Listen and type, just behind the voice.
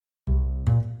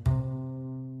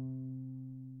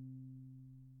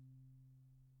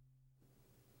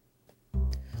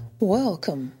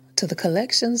Welcome to the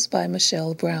Collections by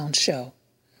Michelle Brown show,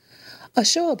 a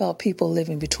show about people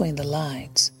living between the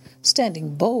lines,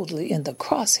 standing boldly in the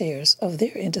crosshairs of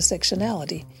their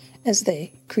intersectionality as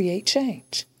they create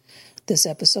change. This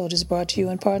episode is brought to you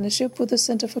in partnership with the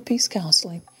Center for Peace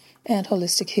Counseling and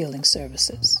Holistic Healing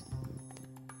Services.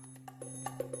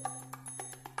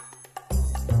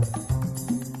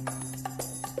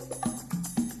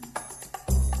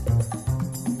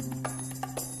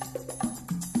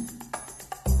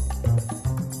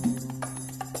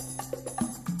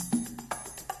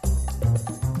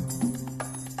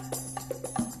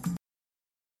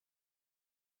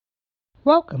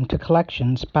 Welcome to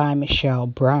Collections by Michelle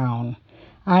Brown.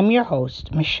 I'm your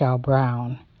host, Michelle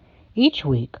Brown. Each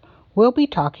week, we'll be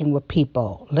talking with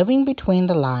people living between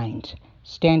the lines,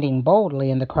 standing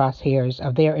boldly in the crosshairs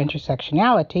of their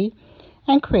intersectionality,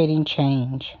 and creating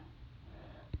change.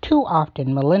 Too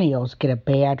often, millennials get a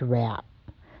bad rap.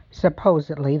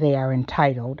 Supposedly, they are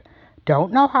entitled,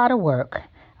 don't know how to work,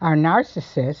 are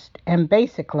narcissists, and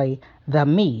basically the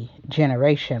me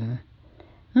generation.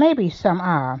 Maybe some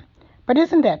are. But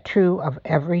isn't that true of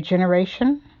every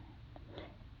generation?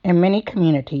 In many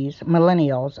communities,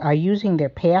 millennials are using their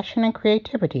passion and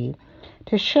creativity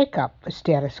to shake up the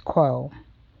status quo.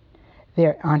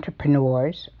 They're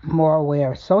entrepreneurs, more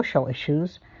aware of social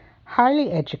issues,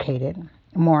 highly educated,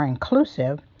 more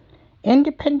inclusive,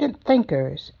 independent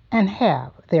thinkers, and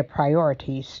have their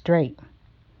priorities straight.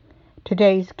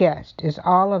 Today's guest is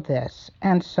all of this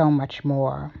and so much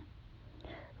more.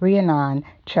 Rhiannon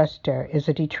Chester is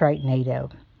a Detroit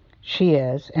native. She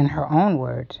is, in her own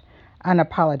words,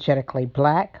 unapologetically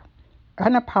black,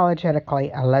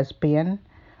 unapologetically a lesbian,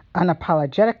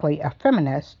 unapologetically a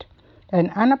feminist,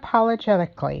 and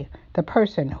unapologetically the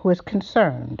person who is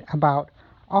concerned about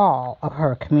all of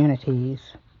her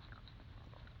communities.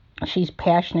 She's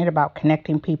passionate about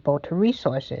connecting people to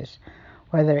resources,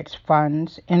 whether it's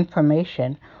funds,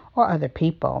 information, or other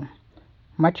people.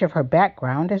 Much of her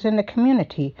background is in the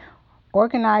community,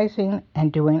 organizing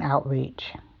and doing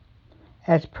outreach.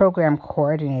 As program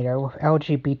coordinator with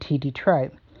LGBT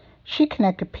Detroit, she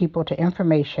connected people to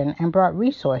information and brought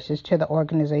resources to the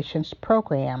organization's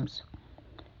programs.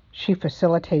 She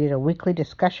facilitated a weekly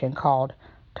discussion called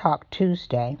Talk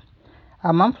Tuesday,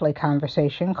 a monthly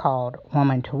conversation called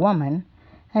Woman to Woman,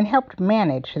 and helped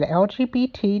manage the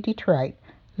LGBT Detroit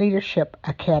Leadership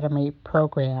Academy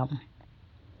program.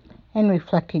 In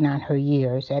reflecting on her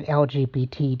years at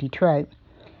LGBT Detroit,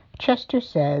 Chester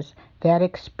says that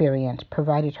experience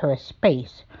provided her a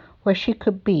space where she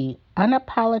could be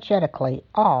unapologetically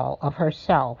all of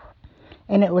herself,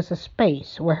 and it was a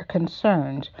space where her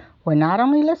concerns were not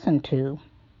only listened to,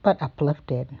 but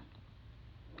uplifted.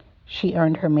 She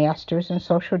earned her master's in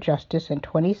social justice in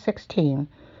 2016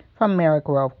 from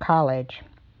Marygrove College.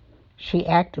 She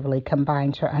actively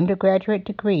combines her undergraduate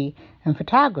degree in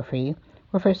photography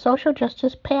with her social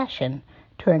justice passion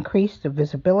to increase the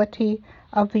visibility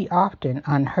of the often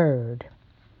unheard.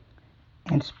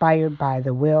 Inspired by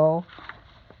the will,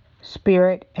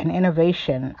 spirit, and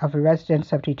innovation of the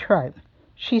residents of Detroit,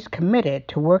 she's committed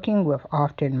to working with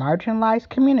often marginalized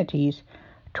communities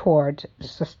towards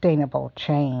sustainable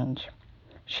change.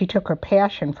 She took her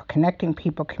passion for connecting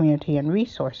people, community, and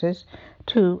resources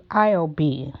to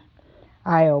IOBY.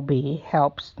 IOBY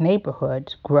helps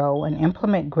neighborhoods grow and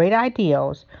implement great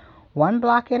ideals one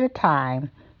block at a time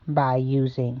by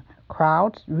using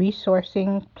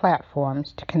crowd-resourcing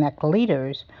platforms to connect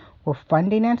leaders with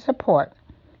funding and support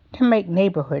to make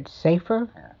neighborhoods safer,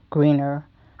 greener,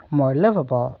 more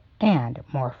livable, and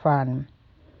more fun.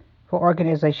 The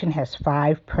organization has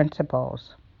 5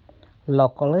 principles.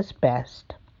 Local is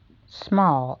best,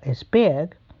 small is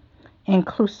big,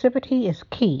 inclusivity is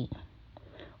key,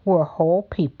 we're whole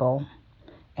people,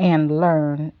 and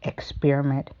learn,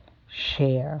 experiment,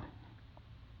 share.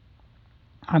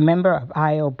 A member of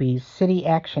IOBY's City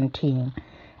Action Team,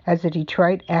 as a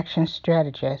Detroit Action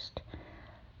Strategist,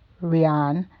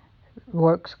 Rhiannon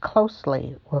works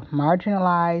closely with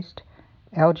marginalized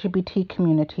LGBT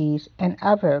communities and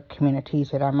other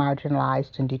communities that are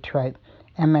marginalized in Detroit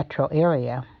and metro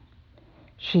area.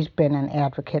 She's been an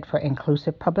advocate for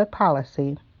inclusive public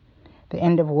policy, the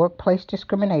end of workplace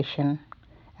discrimination,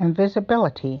 and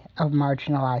visibility of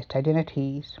marginalized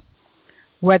identities.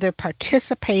 Whether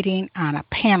participating on a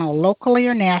panel locally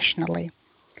or nationally,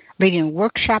 leading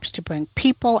workshops to bring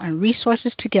people and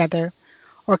resources together,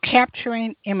 or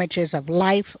capturing images of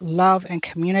life, love, and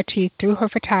community through her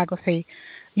photography,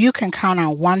 you can count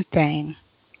on one thing.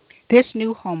 This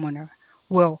new homeowner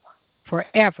will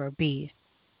forever be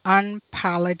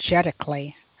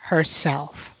unapologetically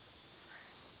herself.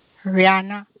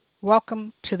 Rhiannon,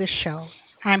 welcome to the show.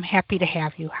 I'm happy to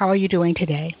have you. How are you doing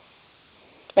today?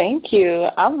 Thank you.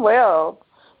 I'm well.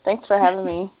 Thanks for having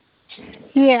me.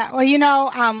 Yeah, well,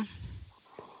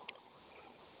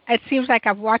 it seems like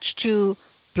I've watched you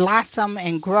blossom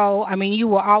and grow. I mean, you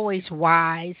were always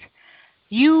wise.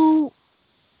 You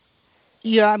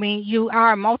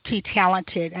are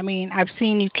multi-talented. I mean, I've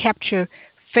seen you capture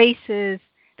faces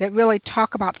that really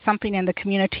talk about something in the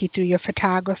community through your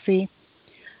photography.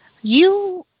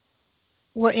 You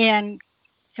were in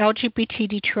LGBT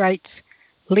Detroit's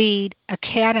Lead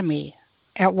Academy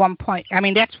at one point. I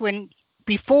mean, that's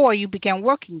before you began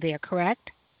working there, correct?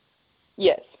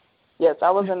 Yes,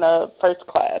 I was in the first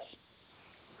class.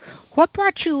 What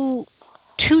brought you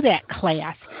to that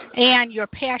class and your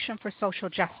passion for social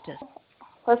justice?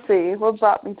 Let's see, what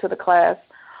brought me to the class?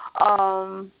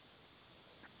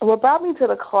 What brought me to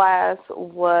the class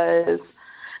was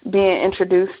being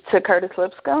introduced to Curtis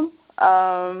Lipscomb.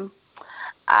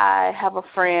 I have a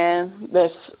friend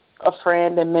that's a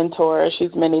friend and mentor.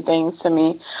 She's many things to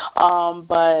me.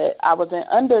 But I was in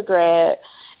undergrad,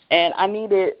 and I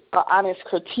needed an honest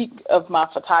critique of my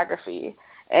photography.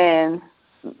 And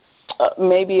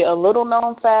maybe a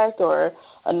little-known fact or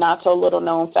a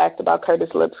not-so-little-known fact about Curtis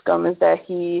Lipscomb is that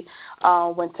he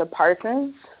went to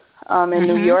Parsons in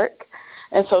New York.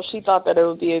 And so she thought that it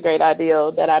would be a great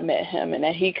idea that I met him and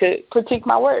that he could critique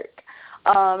my work.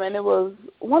 And it was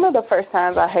one of the first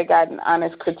times I had gotten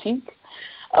honest critique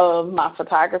of my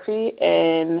photography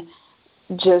and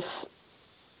just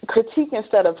critique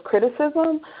instead of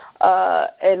criticism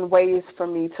and ways for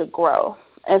me to grow.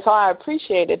 And so I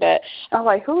appreciated that. I was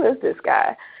like, who is this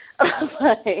guy? And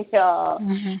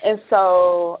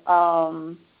so,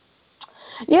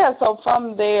 so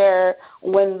from there,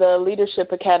 when the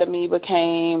Leadership Academy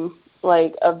became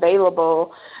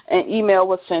available, an email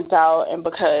was sent out, and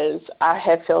because I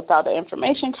had filled out the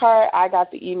information card, I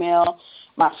got the email.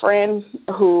 My friend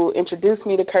who introduced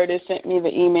me to Curtis sent me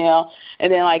the email,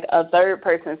 and then a third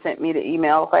person sent me the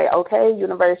email. Okay,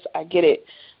 universe, I get it.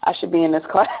 I should be in this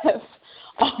class.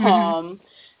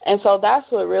 And so that's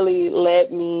what really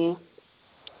led me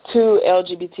to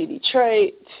LGBT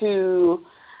Detroit, to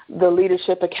the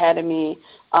Leadership Academy.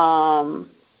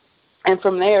 And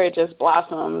from there, it just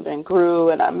blossomed and grew,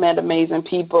 and I met amazing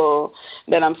people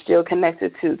that I'm still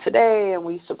connected to today, and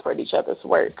we support each other's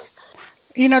work.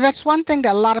 That's one thing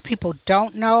that a lot of people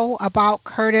don't know about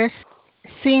Curtis,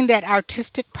 seeing that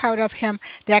artistic part of him,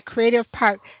 that creative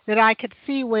part that I could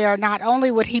see where not only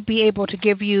would he be able to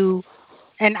give you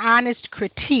an honest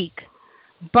critique,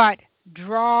 but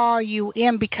draw you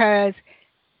in, because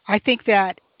I think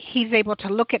that he's able to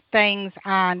look at things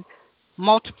on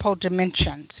multiple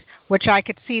dimensions, which I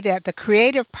could see that the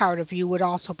creative part of you would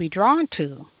also be drawn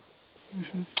to.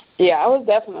 Yeah, I was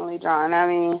definitely drawn. I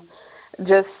mean,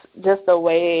 just the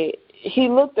way he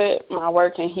looked at my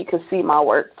work, and he could see my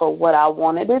work for what I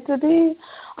wanted it to be,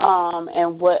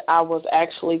 and what I was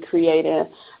actually creating,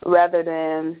 rather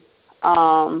than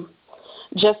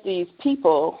just these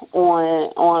people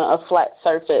on a flat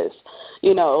surface.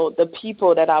 The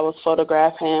people that I was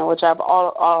photographing, which I've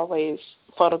always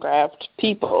photographed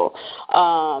people,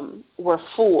 were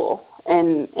full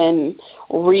and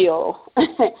real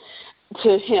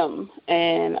to him.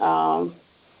 And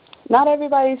not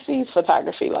everybody sees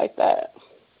photography like that.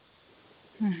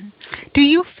 Do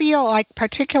you feel like,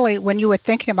 particularly when you were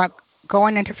thinking about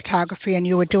going into photography and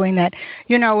you were doing that,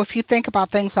 if you think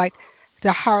about things like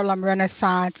the Harlem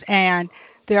Renaissance, and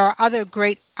there are other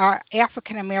great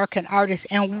African-American artists,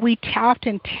 and we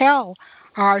often tell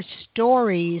our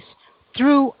stories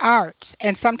through art,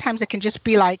 and sometimes it can just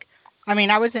be I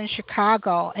was in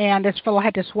Chicago, and this fellow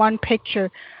had this one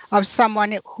picture of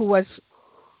someone who was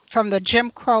from the Jim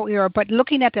Crow era, but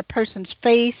looking at the person's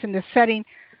face and the setting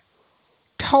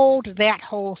told that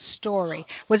whole story.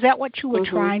 Was that what you were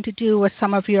trying to do with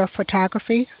some of your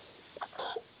photography?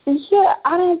 Yeah,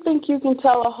 I don't think you can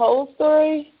tell a whole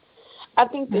story. I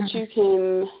think that you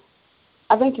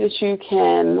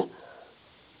can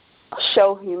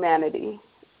show humanity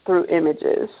through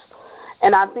images.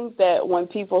 And I think that when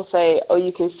people say, oh,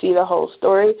 you can see the whole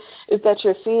story, is that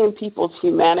you're seeing people's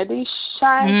humanity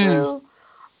shine through.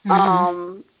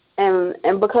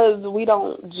 And because we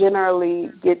don't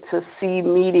generally get to see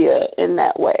media in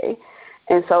that way.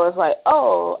 And so it's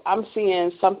I'm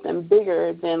seeing something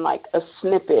bigger than a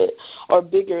snippet, or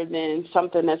bigger than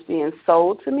something that's being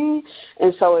sold to me.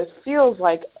 And so it feels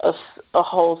like a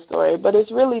whole story, but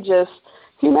it's really just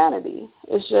humanity.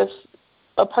 It's just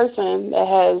a person that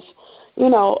has,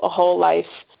 a whole life,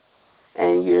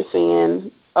 and you're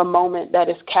seeing a moment that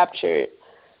is captured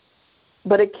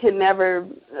but it can never,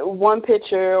 one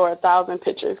picture or 1,000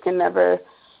 pictures can never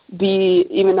be,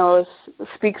 even though it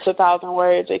speaks 1,000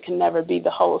 words, it can never be the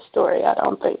whole story, I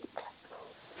don't think.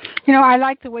 You know, I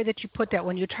like the way that you put that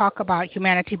when you talk about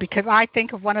humanity, because I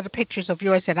think of one of the pictures of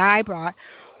yours that I brought,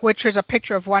 which was a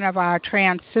picture of one of our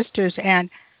trans sisters, and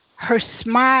her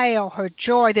smile, her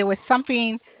joy, there was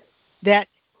something that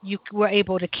you were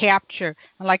able to capture.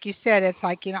 And like you said, it's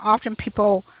like, you know, often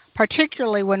people,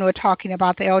 particularly when we're talking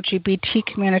about the LGBT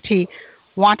community,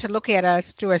 want to look at us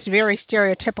through a very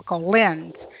stereotypical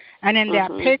lens. And in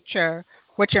that picture,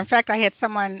 which in fact I had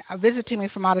someone visiting me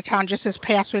from out of town just this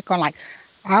past week going like,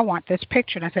 I want this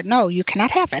picture. And I said, no, you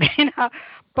cannot have it. You know,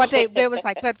 but they was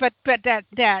like, but that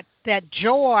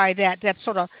joy, that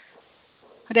sort of,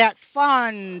 that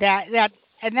fun, that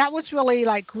and that was really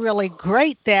really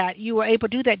great that you were able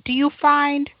to do that. Do you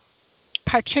find,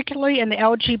 particularly in the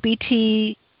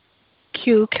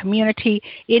LGBTQ community,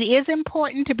 it is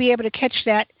important to be able to catch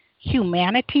that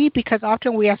humanity, because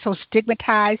often we are so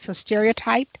stigmatized, so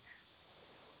stereotyped?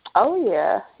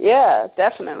 Oh yeah,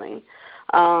 definitely.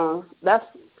 That's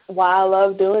why I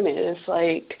love doing it. It's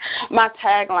like my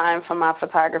tagline for my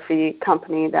photography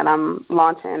company that I'm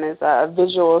launching is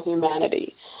visual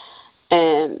humanity.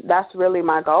 And that's really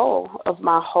my goal of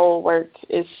my whole work,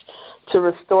 is to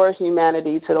restore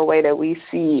humanity to the way that we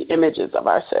see images of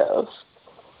ourselves.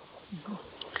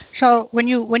 So when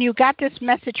you got this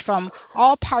message from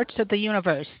all parts of the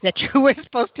universe that you were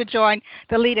supposed to join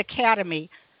the LEAD Academy,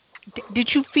 did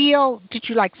you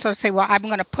like sort of say, well, I'm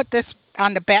going to put this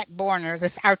on the back burner,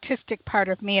 this artistic part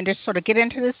of me, and just sort of get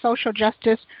into this social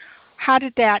justice? How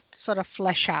did that sort of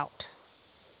flesh out?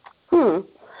 No,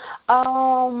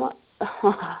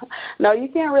 you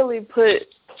can't really put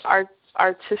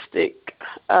artistic.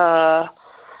 I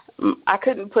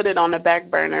couldn't put it on the back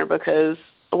burner because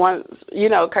once, you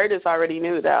know, Curtis already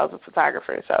knew that I was a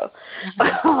photographer, so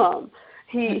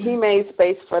he made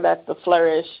space for that to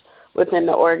flourish within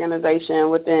the organization,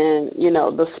 within, you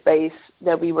know, the space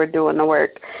that we were doing the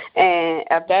work. And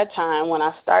at that time, when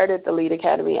I started the LEAD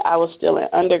Academy, I was still in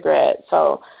undergrad,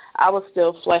 so I was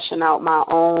still fleshing out my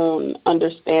own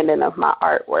understanding of my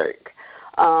artwork.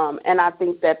 And I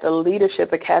think that the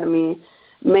Leadership Academy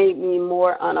made me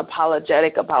more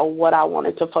unapologetic about what I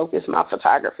wanted to focus my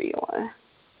photography on.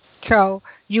 So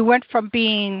you went from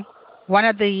being one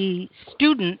of the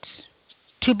students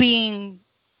to being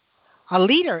a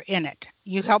leader in it.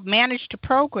 You helped manage the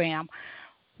program.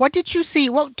 What did you see?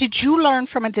 What did you learn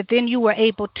from it that then you were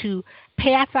able to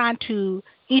pass on to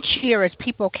each year as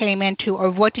people came into, or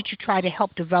what did you try to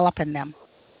help develop in them?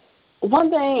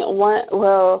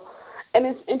 And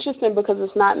it's interesting because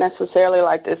it's not necessarily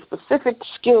like this specific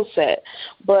skill set,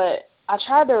 but I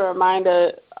tried to remind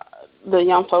the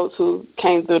young folks who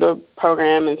came through the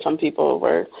program, and some people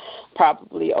were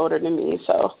probably older than me,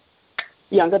 so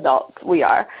young adults we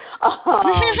are.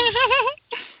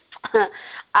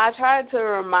 I tried to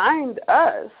remind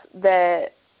us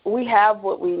that we have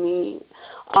what we need.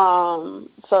 To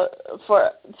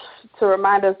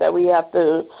remind us that we have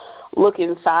to look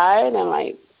inside and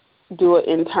like do an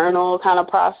internal kind of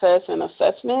process and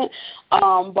assessment,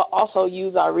 but also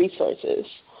use our resources.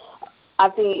 I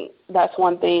think that's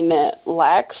one thing that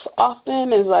lacks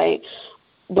often, is like,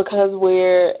 because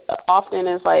we're often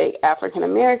as like African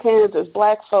Americans, as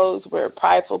Black folks, we're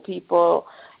prideful people.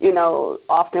 You know,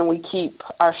 often we keep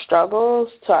our struggles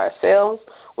to ourselves,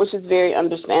 which is very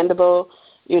understandable,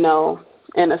 you know,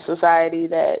 in a society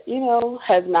that, you know,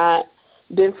 has not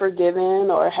been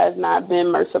forgiving or has not been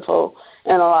merciful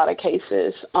in a lot of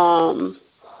cases.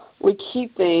 We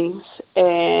keep things,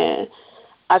 and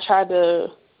I try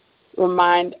to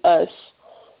remind us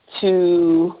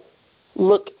to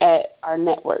look at our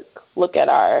network, look at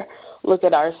our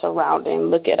surrounding,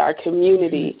 look at our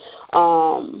community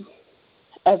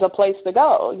as a place to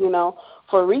go, you know,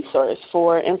 for resource,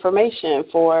 for information,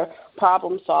 for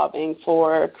problem solving,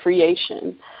 for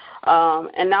creation.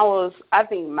 And that was, I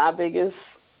think, my biggest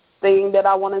thing that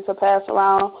I wanted to pass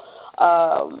around,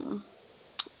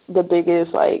 the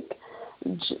biggest, like,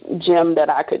 gem that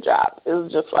I could drop. It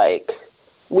was just like,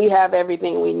 we have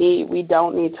everything we need. We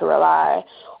don't need to rely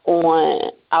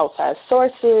on outside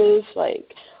sources.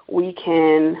 Like, we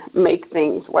can make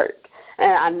things work.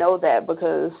 And I know that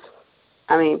because,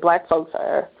 I mean, Black folks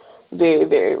are very,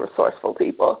 very resourceful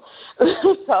people. So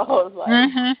it's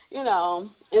like, you know,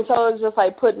 and so it's just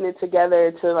like putting it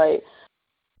together to like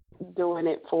doing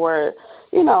it for,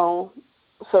 you know,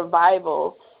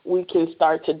 survival. We can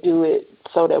start to do it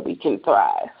so that we can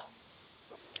thrive.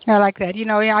 I like that. You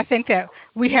know, I think that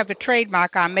we have a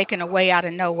trademark on making a way out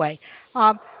of no way.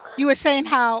 you were saying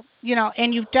how,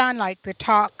 and you've done like the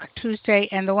Talk Tuesday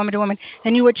and the Woman to Woman,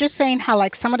 and you were just saying how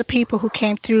like some of the people who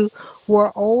came through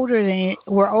were older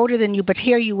than you, but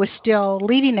here you were still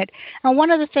leading it. And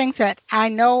one of the things that I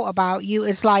know about you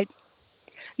is like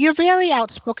you're very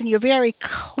outspoken, you're very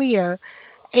clear,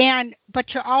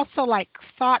 but you're also like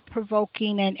thought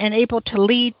provoking and able to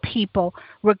lead people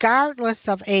regardless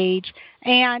of age.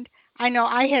 And I know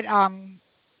I had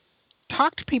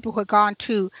talked to people who had gone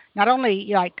to not only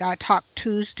like Talk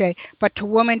Tuesday, but to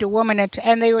Woman,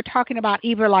 and they were talking about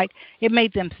either like it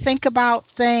made them think about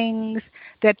things,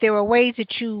 that there were ways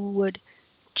that you would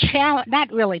challenge, not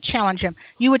really challenge them,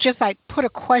 you would just like put a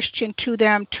question to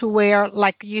them to where,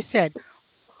 like you said,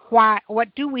 what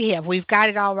do we have? We've got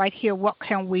it all right here. What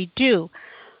can we do?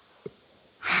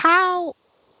 How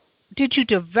did you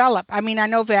develop? I mean, I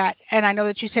know that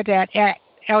you said that at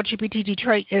LGBT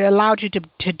Detroit, it allowed you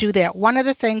to do that. One of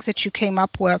the things that you came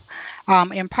up with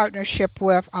in partnership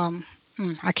with,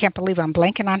 I can't believe I'm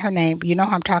blanking on her name. You know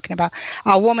who I'm talking about,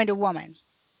 Woman to Woman.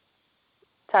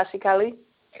 Tashi Kelly.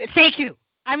 Thank you.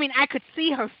 I mean, I could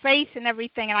see her face and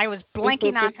everything, and I was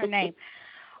blanking on her name.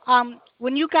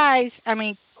 When you guys,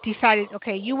 decided,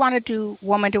 okay, you want to do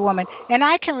Woman to Woman, and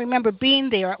I can remember being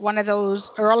there at one of those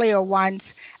earlier ones,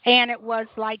 and it was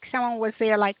like someone was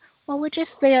there like, well, we're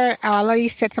just there.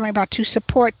 Lady said something about to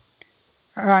support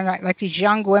like these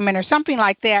young women or something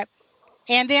like that.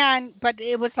 And then, but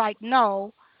it was like,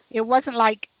 no, it wasn't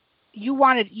like you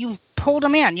pulled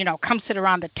them in, come sit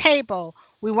around the table.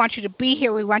 We want you to be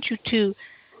here. We want you to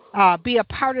be a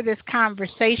part of this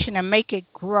conversation and make it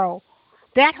grow.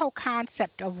 That whole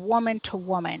concept of woman to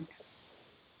woman,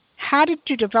 how did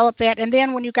you develop that? And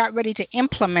then when you got ready to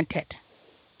implement it,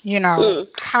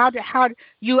 how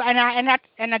you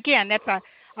and again, that's a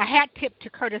hat tip to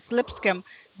Curtis Lipscomb,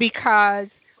 because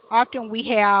often we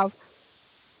have,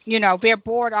 their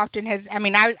board often has.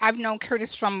 I've known Curtis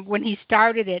from when he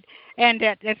started it, and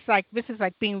it's like this is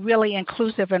like being really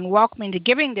inclusive and welcoming to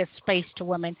giving this space to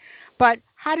women. But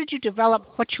how did you develop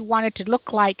what you wanted to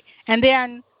look like, and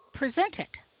then present it?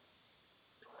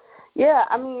 Yeah,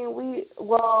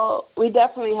 we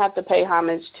definitely have to pay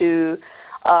homage to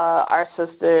our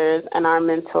sisters and our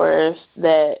mentors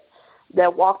that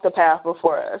walked the path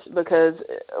before us, because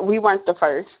we weren't the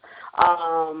first.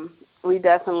 We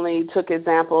definitely took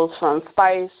examples from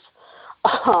Spice.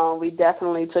 We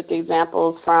definitely took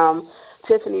examples from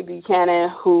Tiffany Buchanan,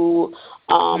 who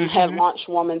had launched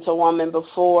Woman to Woman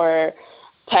before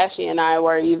Tashi and I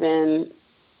were even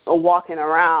walking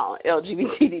around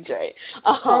LGBT Detroit.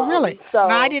 Oh, really? So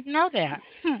no, I didn't know that.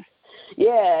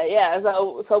 Yeah.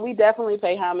 So we definitely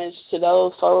pay homage to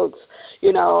those folks,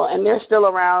 and they're still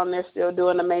around. They're still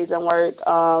doing amazing work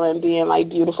and being like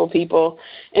beautiful people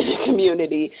in the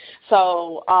community.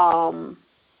 So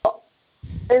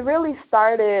it really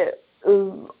started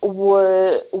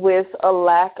with a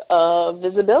lack of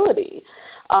visibility.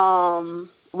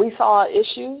 We saw an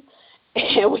issue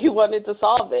and we wanted to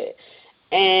solve it.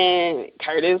 And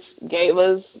Curtis gave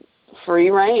us free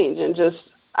range and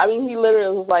he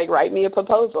literally was like, write me a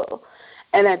proposal.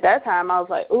 And at that time, I was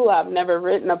like, ooh, I've never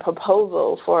written a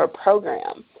proposal for a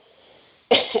program.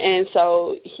 And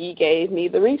so he gave me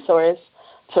the resource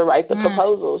to write the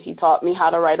proposal. He taught me how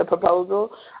to write a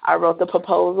proposal. I wrote the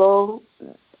proposal.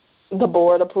 The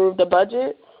board approved the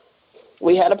budget.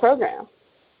 We had a program.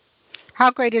 How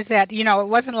great is that? It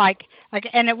wasn't like,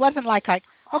 and it wasn't like,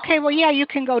 okay, well, yeah, you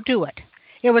can go do it.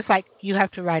 It was like, you have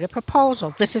to write a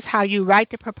proposal. This is how you write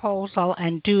the proposal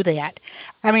and do that.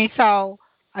 So,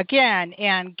 again,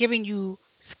 and giving you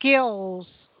skills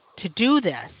to do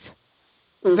this,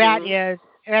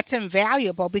 that's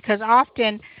invaluable, because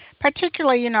often,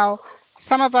 particularly,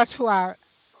 some of us who are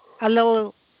a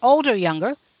little older,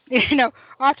 younger,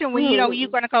 often when, you're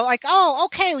going to go like, oh,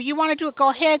 okay, well, you want to do it, go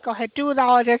ahead, do it,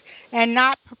 all of this, and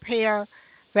not prepare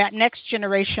that next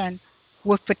generation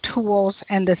with the tools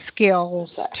and the skills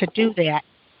to do that.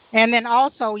 And then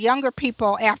also younger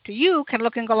people after you can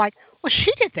look and go like, well,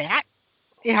 she did that.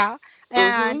 Yeah.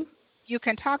 And you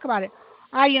can talk about it.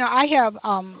 I have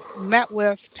met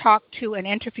with, talked to, and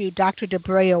interviewed Dr.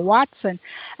 Debrea Watson,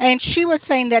 and she was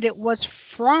saying that it was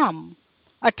from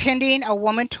attending a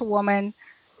woman-to-woman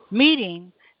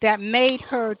meeting that made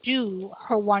her do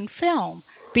her one film,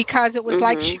 because it was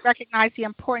like she recognized the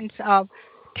importance of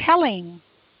telling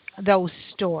those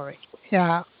stories.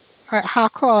 Yeah. How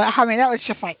cool. That was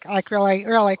just like really,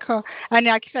 really cool. And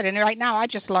like you said, and right now I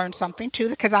just learned something too,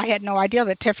 because I had no idea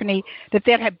that Tiffany, that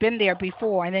had been there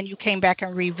before, and then you came back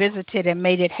and revisited and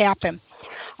made it happen.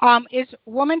 Is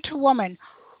Woman to Woman,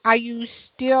 are you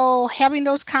still having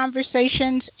those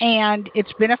conversations? And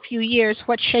it's been a few years.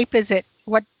 What shape is it?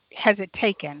 What has it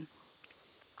taken?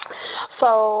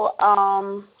 So,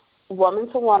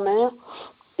 Woman to Woman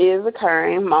is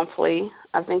occurring monthly.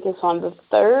 I think it's on the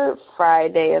third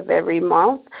Friday of every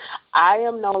month. I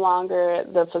am no longer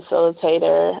the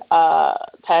facilitator.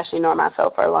 Tashi nor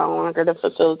myself are no longer the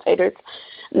facilitators.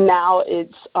 Now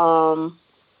it's a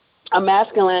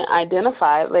masculine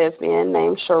identified lesbian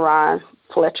named Sharon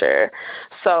Fletcher.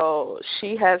 So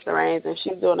she has the reins, and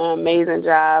she's doing an amazing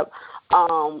job.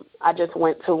 I just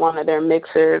went to one of their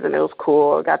mixers, and it was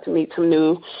cool. I got to meet some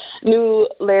new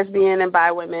lesbian and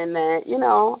bi women that, you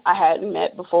know, I hadn't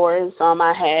met before, and some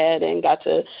I had, and got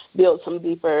to build some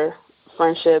deeper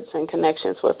friendships and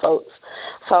connections with folks.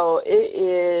 So it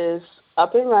is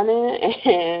up and running,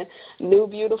 and new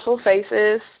beautiful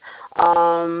faces.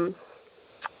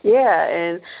 Yeah,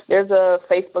 and there's a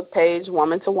Facebook page,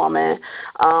 Woman to Woman,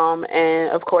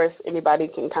 and, of course, anybody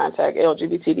can contact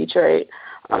LGBT Detroit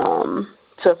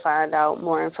to find out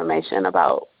more information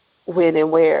about when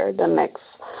and where the next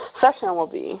session will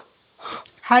be.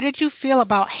 How did you feel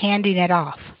about handing it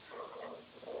off?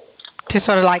 To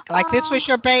sort of like this was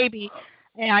your baby,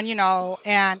 and, you know,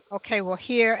 and, okay, well,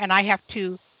 here, and I have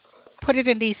to put it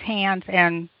in these hands,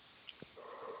 and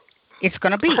it's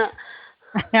going to be.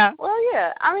 Yeah. Well,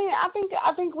 yeah. I mean, I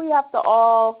think we have to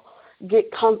all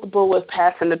get comfortable with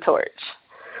passing the torch.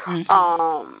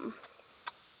 Mm-hmm.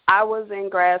 I was in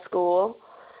grad school,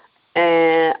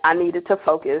 and I needed to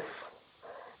focus,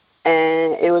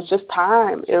 and it was just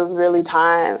time. It was really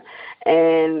time,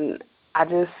 and I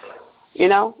just, you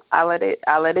know, I let it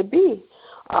be.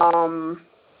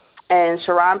 And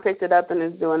Sharon picked it up and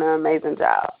is doing an amazing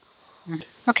job.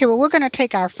 Okay, well, we're going to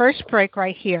take our first break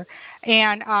right here.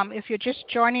 And if you're just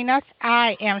joining us,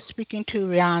 I am speaking to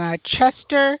Rhiannon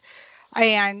Chester,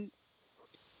 and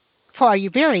for a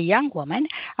very young woman,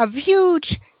 a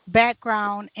huge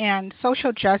background in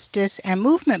social justice and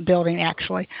movement building,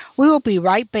 actually. We will be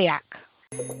right back.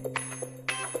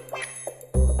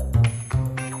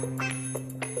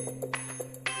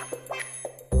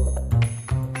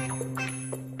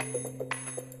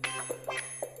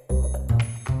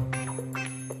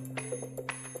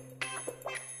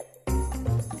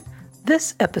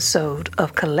 This episode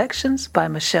of Collections by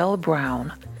Michelle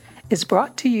Brown is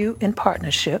brought to you in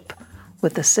partnership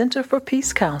with the Center for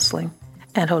Peace Counseling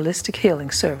and Holistic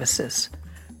Healing Services,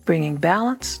 bringing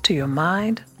balance to your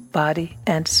mind, body,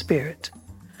 and spirit.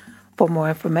 For more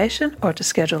information or to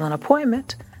schedule an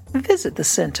appointment, visit the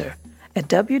center at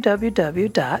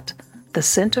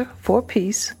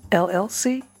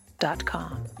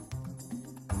www.thecenterforpeacellc.com.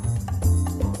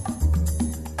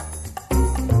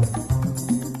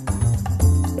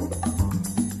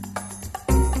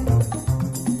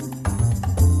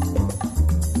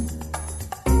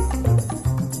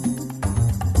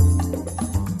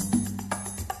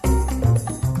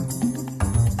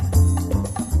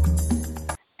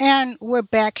 And we're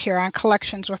back here on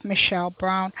Collections with Michelle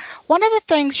Brown. One of the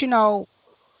things, you know,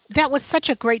 that was such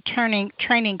a great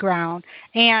training ground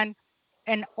and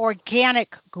an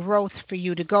organic growth for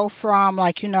you to go from,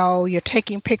 like, you know, you're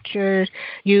taking pictures,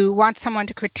 you want someone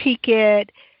to critique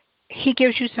it, he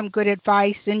gives you some good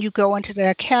advice, then you go into the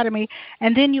academy,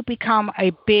 and then you become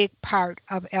a big part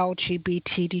of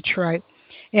LGBT Detroit.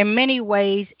 In many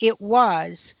ways, it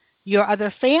was your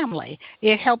other family.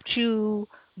 It helped you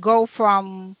go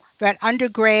from that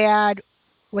undergrad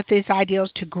with these ideals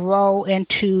to grow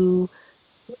into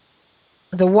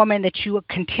the woman that you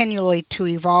continually to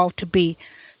evolve to be.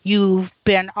 You've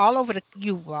been all over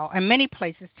in many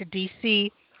places to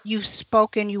D.C. You've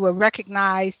spoken. You were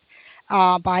recognized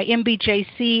by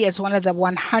MBJC as one of the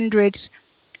 100s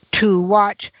to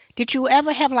watch. Did you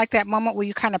ever have like that moment where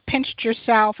you kind of pinched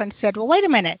yourself and said, well, wait a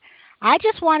minute, I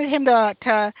just wanted him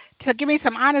to give me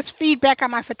some honest feedback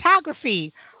on my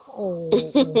photography. Oh,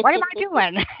 what am I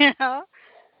doing? You know?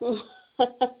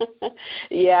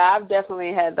 Yeah, I've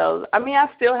definitely had those. I mean, I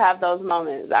still have those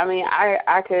moments. I mean,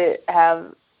 I could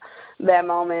have that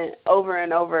moment over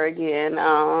and over again,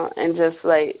 and just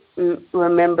like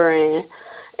remembering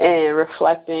and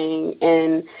reflecting,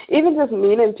 and even just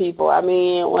meeting people. I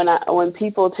mean, when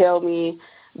people tell me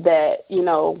that, you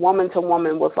know, Woman to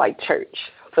Woman was like church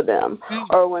for them,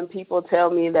 or when people tell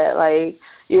me that, like,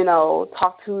 you know,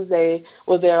 Talk Tuesday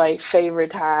was their like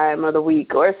favorite time of the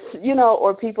week, or, you know,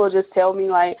 or people just tell me,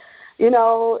 like, you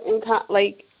know,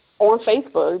 like on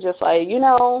Facebook, just like, you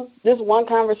know, this one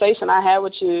conversation I had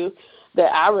with you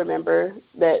that I remember,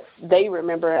 that they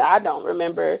remember, and I don't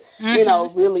remember, you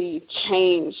know, really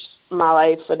changed my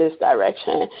life for this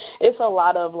direction. It's a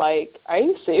lot of like, are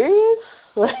you serious?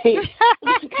 Like,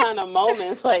 kind of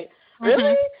moments, like,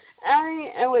 really? I mean,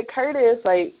 and with Curtis,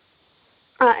 like,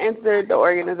 I entered the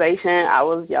organization, I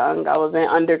was young. I was in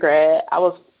undergrad. I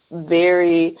was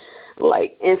very,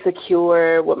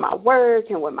 insecure with my work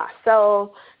and with myself,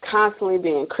 constantly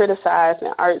being criticized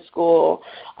in art school.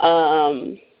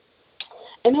 And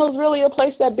it was really a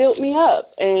place that built me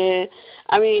up. And,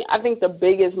 I think the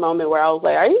biggest moment where I was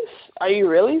like, are you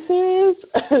really serious?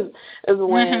 is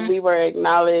when we were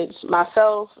acknowledged,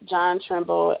 myself, John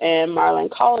Trimble, and Marlon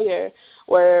Collier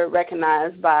were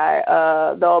recognized by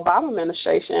the Obama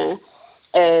administration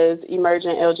as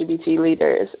emerging LGBT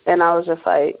leaders. And I was just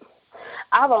like,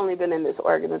 I've only been in this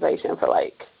organization for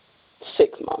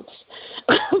 6 months.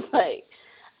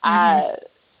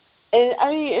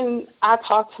 And I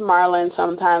talk to Marlon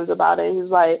sometimes about it.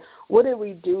 He's like, what did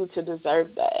we do to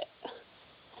deserve that?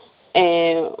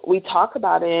 And we talk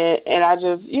about it, and I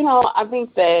just, I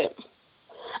think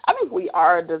we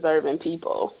are deserving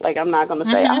people. I'm not going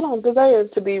to say I don't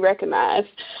deserve to be recognized,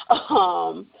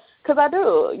 because I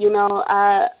do.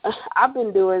 I've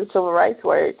been doing civil rights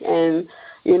work and,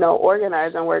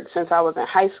 organizing work since I was in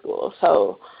high school.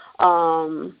 So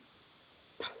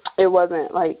it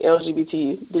wasn't like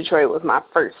LGBT Detroit was my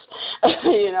first.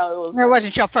 It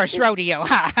wasn't your first rodeo,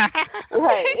 huh?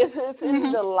 Right. It's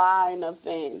in the line of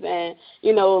things. And,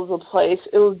 it was a place,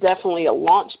 it was definitely a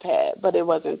launch pad, but it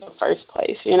wasn't the first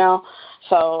place,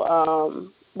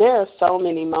 So there are so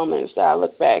many moments that I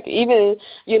look back, even,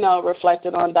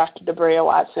 reflected on Dr. Debrea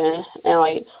Watson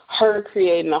and, her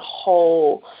creating a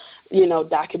whole,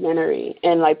 documentary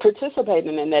and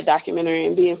participating in that documentary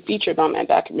and being featured on that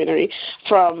documentary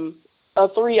from a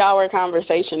 3-hour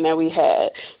conversation that we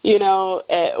had,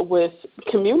 with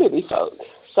community folks.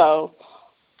 So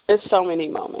it's so many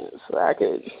moments where I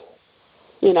could,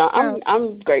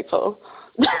 I'm grateful.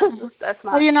 That's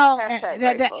my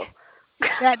grateful.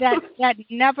 that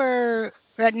never,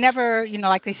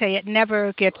 like they say, it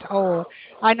never gets old.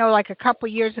 I know a couple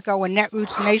of years ago when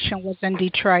Netroots Nation was in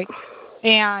Detroit,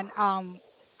 and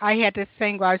I had this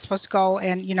thing where I was supposed to go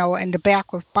and, in the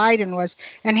back with Biden was,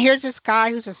 and here's this guy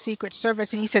who's a Secret Service,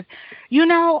 and he said,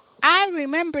 I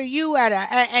remember you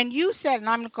and you said, and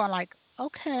I'm going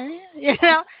okay, he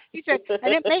said,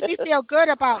 and it made me feel good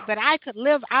about that I could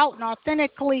live out and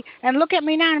authentically, and look at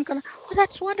me now, and I'm going, well,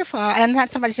 that's wonderful. And then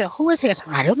somebody said, who is this?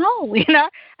 I don't know,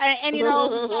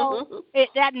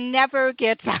 that never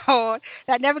gets old.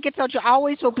 That never gets old. You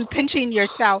always will be pinching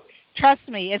yourself. Trust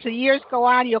me, as the years go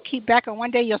on, you'll keep back, and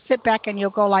one day you'll sit back and you'll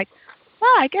go well,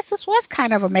 I guess this was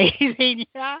kind of amazing,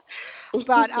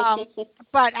 But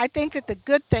I think that the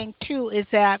good thing too is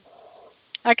that,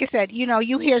 like I said,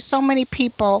 you hear so many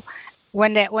people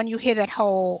when you hear that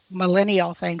whole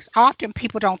millennial things. Often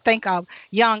people don't think of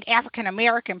young African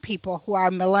American people who are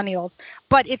millennials,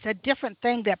 but it's a different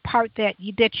thing. That part that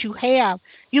you have,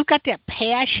 you've got that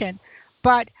passion,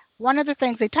 but one of the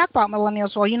things they talk about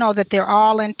millennials, well, that they're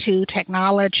all into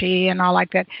technology and all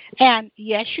like that. And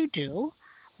yes, you do.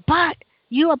 But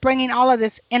you are bringing all of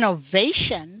this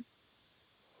innovation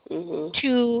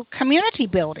to community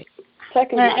building.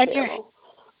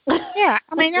 Yeah,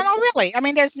 really.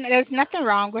 There's nothing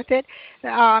wrong with it.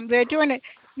 They're doing it.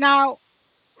 Now,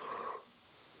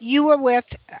 you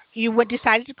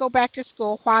decided to go back to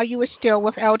school while you were still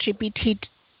with LGBT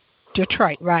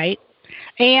Detroit, right?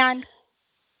 And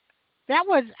that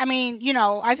was,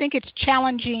 I think it's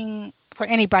challenging for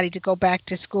anybody to go back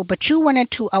to school, but you went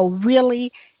into a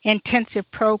really intensive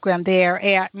program there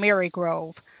at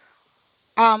Marygrove.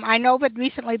 I know that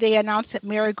recently they announced that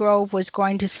Marygrove was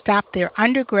going to stop their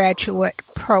undergraduate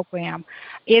program.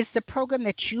 Is the program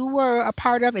that you were a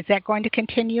part of, is that going to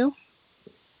continue?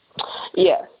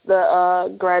 Yes,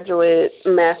 the graduate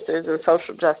master's in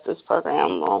social justice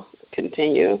program will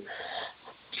continue.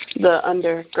 The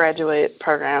undergraduate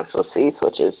programs will cease,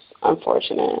 which is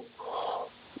unfortunate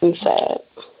and sad.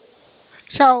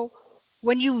 So,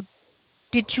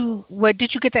 did you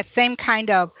get that same kind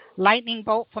of lightning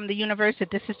bolt from the universe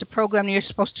that this is the program you're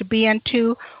supposed to be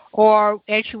into, or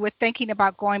as you were thinking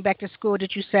about going back to school,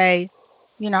 did you say,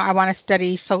 I want to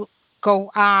study, so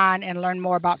go on and learn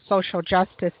more about social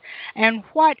justice? And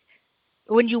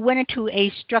when you went into a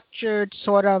structured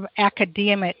sort of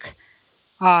academic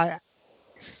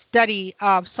study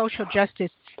of social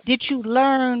justice, did you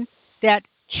learn that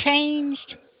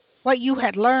changed what you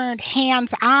had learned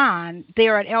hands-on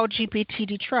there at LGBT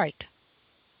Detroit?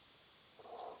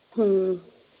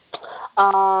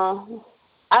 I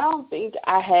don't think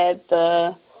I had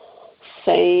the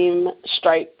same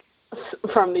strike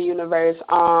from the universe.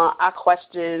 I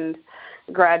questioned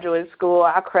graduate school.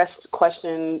 I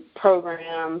questioned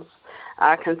programs.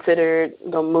 I considered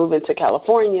moving to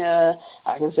California.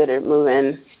 I considered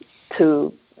moving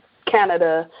to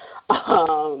Canada.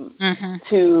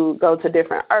 to go to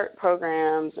different art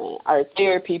programs and art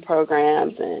therapy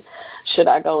programs, and should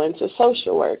I go into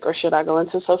social work or should I go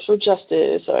into social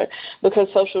justice, or because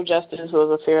social justice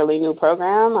was a fairly new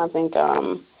program. I think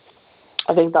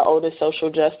the oldest social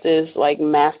justice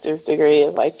master's degree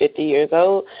is 50 years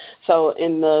old. So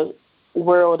in the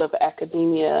world of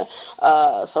academia,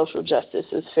 social justice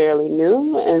is fairly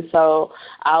new, and so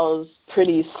I was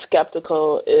pretty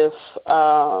skeptical if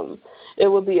it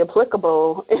would be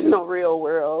applicable in the real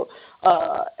world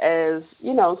as,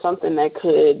 something that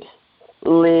could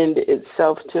lend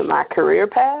itself to my career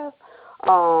path.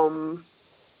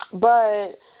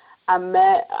 But I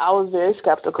was very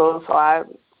skeptical, so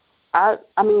I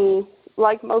mean,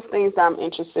 like most things that I'm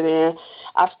interested in,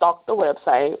 I stalked the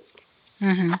website.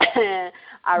 And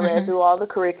I read through all the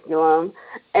curriculum,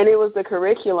 and it was the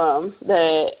curriculum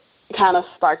that kind of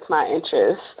sparked my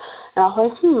interest. And I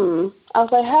was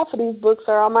like, half of these books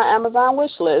are on my Amazon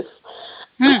wish list.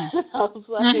 I was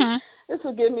like, this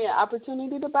will give me an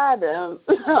opportunity to buy them.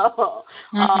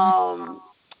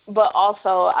 But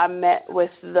also I met with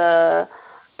the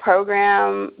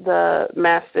program, the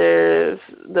master's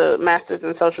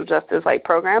in social justice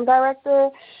program director,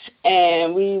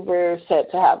 and we were set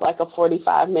to have a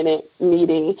 45-minute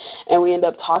meeting, and we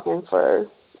ended up talking for an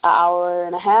hour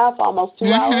and a half, almost 2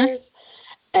 hours,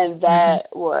 and that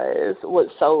was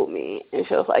what sold me. And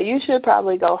she was like, you should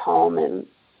probably go home and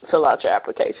fill out your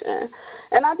application.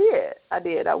 And I did.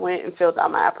 I went and filled out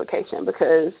my application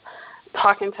because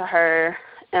talking to her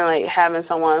and having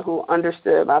someone who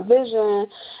understood my vision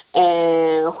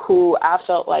and who I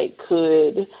felt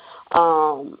could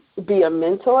be a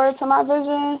mentor to my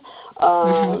vision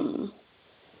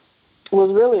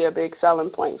was really a big selling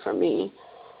point for me.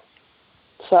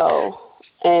 So,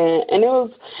 and it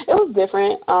was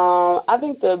different. I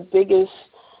think the biggest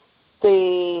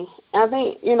thing,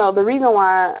 the reason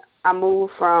why I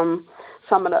moved from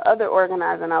some of the other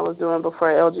organizing I was doing before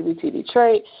LGBT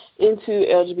Detroit into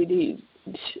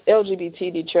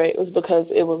LGBT Detroit was because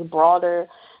it was broader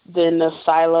than the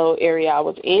silo area I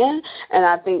was in, and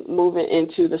I think moving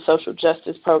into the social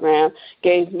justice program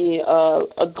gave me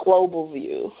a global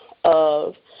view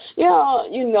of,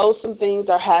 some things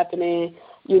are happening,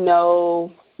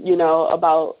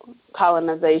 about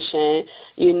colonization,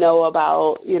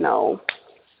 about,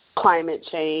 climate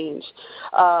change,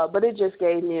 but it just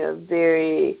gave me a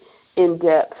very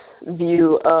in-depth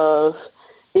view of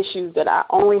issues that I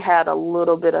only had a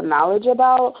little bit of knowledge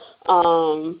about,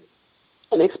 and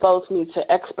exposed me to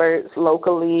experts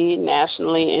locally,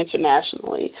 nationally,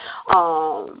 internationally,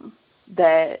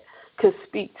 that could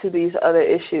speak to these other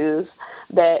issues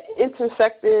that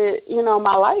intersected,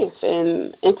 my life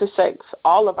and intersects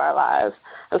all of our lives,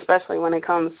 especially when it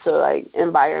comes to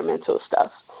environmental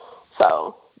stuff.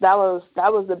 So that was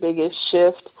the biggest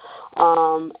shift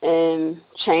and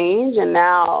change. And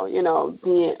now,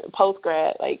 being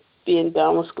post-grad, being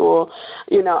done with school,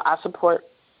 I support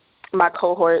my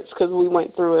cohorts because we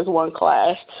went through as one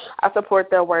class. I support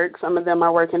their work. Some of them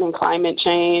are working in climate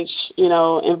change,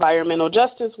 environmental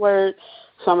justice work.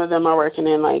 Some of them are working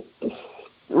in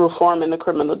reforming the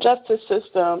criminal justice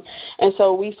system. And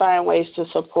so we find ways to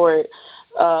support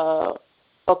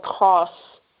across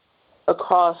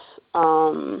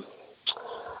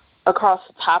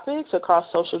topics,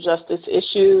 across social justice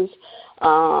issues,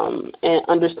 and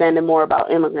understanding more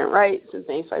about immigrant rights and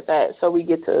things like that. So we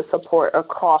get to support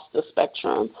across the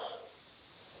spectrum.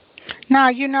 Now,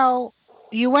 you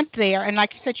went there, and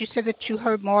like you said that you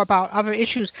heard more about other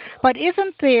issues, but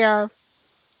isn't there,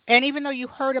 and even though you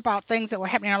heard about things that were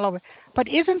happening all over, but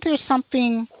isn't there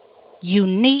something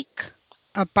unique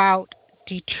about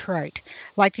Detroit?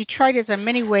 Detroit is in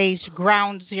many ways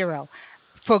ground zero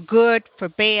for good, for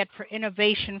bad, for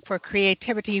innovation, for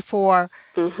creativity, for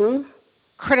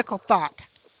critical thought.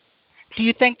 Do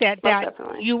you think that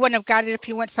you wouldn't have got it if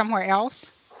you went somewhere else?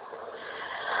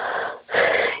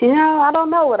 I don't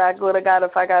know what I would have got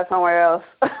if I got somewhere else,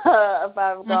 if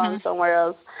I've gone somewhere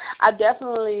else. I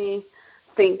definitely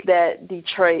think that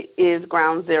Detroit is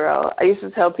ground zero. I used to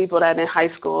tell people that in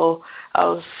high school. I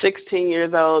was 16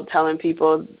 years old telling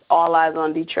people all eyes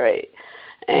on Detroit,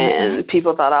 and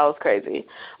people thought I was crazy.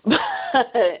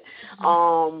 But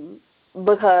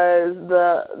because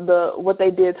the what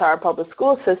they did to our public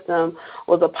school system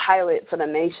was a pilot for the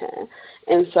nation.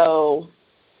 And so,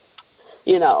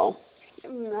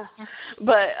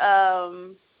 but I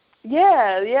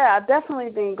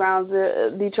definitely think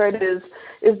Detroit is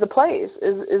the place.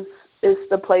 It's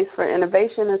the place for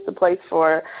innovation. It's the place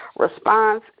for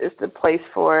response. It's the place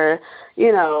for,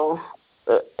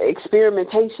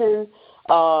 experimentation,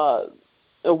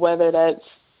 whether that's,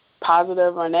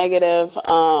 positive or negative.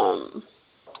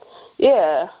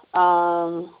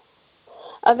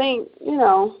 I think,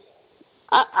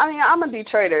 I mean, I'm a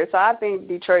Detroiter, so I think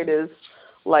Detroit is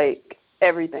like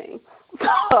everything.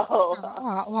 So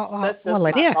well,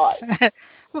 it is.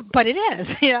 But it is.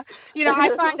 I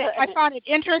find it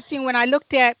interesting when I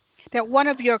looked at that one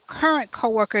of your current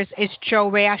coworkers is Joe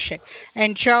Rashik,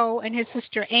 and Joe and his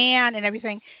sister Ann and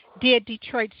everything did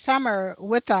Detroit Summer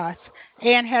with us,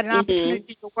 and had an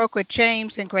opportunity to work with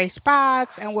James and Grace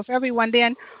Botts and with everyone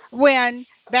then.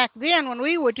 Back then when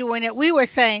we were doing it, we were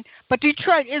saying, but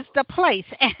Detroit is the place,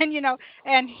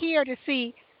 and here to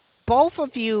see both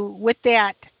of you with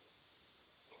that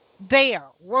there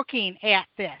working at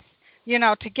this,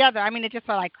 together. I mean, it just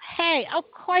like, hey, of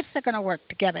course they're going to work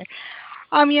together.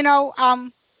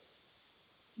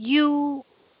 You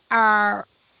are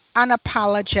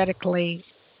unapologetically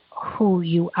who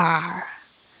you are,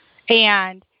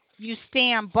 and you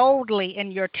stand boldly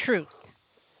in your truth.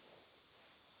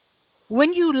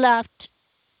 When you left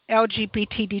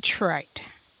LGBT Detroit,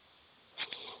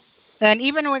 and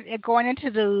even when going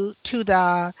into the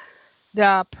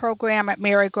program at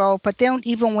Marygrove, but then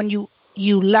even when you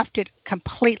left it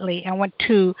completely and went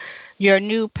to your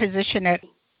new position at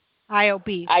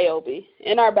IOBY. IOBY,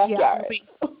 in our backyard. In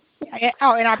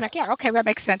our backyard. Okay, that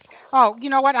makes sense. Oh, you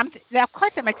know what? Of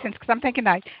course it makes sense, because I'm thinking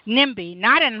like NIMBY,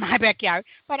 not in my backyard,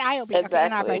 but IOBY. Exactly. Okay,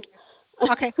 in our backyard.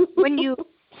 Okay,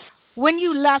 when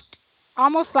you left,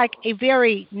 almost like a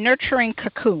very nurturing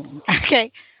cocoon,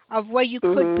 okay, of where you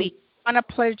could be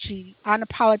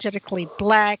unapologetically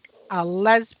Black, a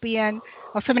lesbian,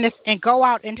 a feminist, and go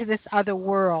out into this other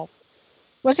world.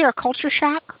 Was there a culture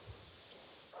shock?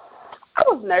 I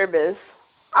was nervous.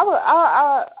 I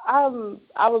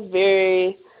was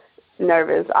very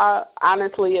nervous.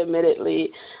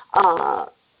 Admittedly,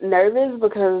 nervous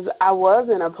because I was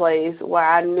in a place where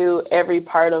I knew every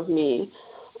part of me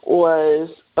was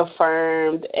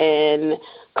affirmed and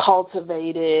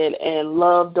cultivated and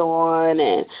loved on,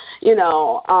 and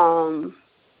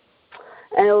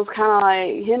and it was kind of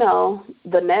like,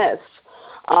 the nest.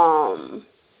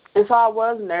 And so I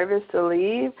was nervous to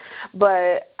leave,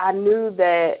 but I knew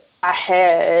that I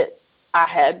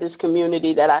had this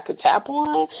community that I could tap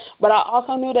on, but I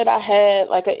also knew that I had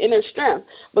like an inner strength,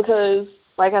 because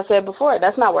like I said before,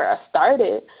 that's not where I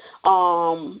started.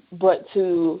 But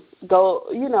to go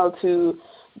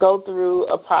through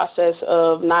a process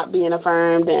of not being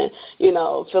affirmed and,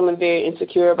 feeling very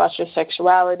insecure about your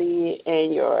sexuality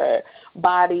and your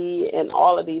body and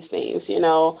all of these things,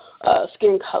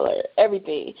 skin color,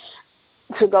 everything,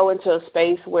 to go into a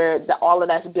space where all of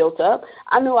that's built up,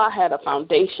 I knew I had a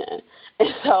foundation.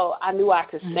 And so I knew I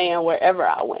could stand wherever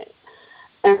I went.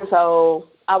 And so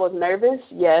I was nervous,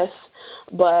 yes,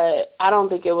 but I don't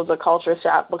think it was a culture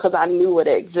shock because I knew it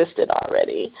existed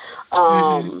already.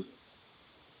 I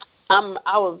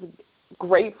was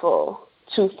grateful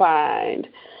to find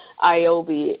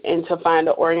IOBY and to find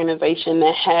an organization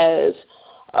that has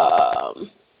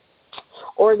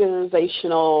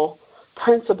organizational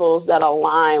principles that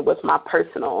align with my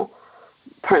personal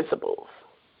principles.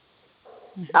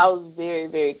 I was very,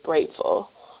 very grateful,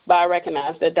 but I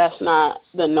recognize that that's not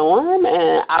the norm,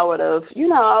 and I would have,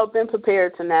 I've been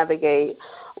prepared to navigate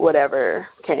whatever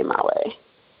came my way.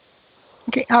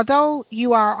 Okay, although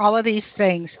you are all of these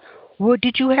things,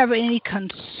 did you have any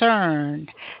concern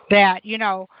that,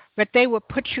 that they would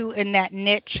put you in that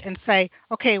niche and say,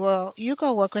 okay, well, you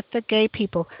go work with the gay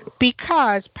people?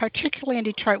 Because particularly in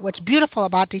Detroit, what's beautiful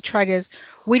about Detroit is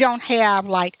we don't have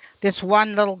like this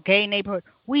one little gay neighborhood.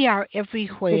 We are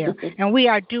everywhere, and we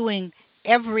are doing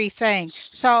everything.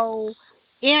 So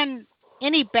in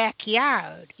any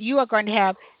backyard, you are going to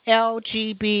have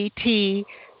LGBTQ,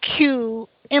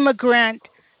 immigrant,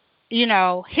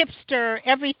 hipster,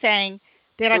 everything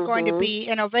that are going to be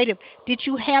innovative. Did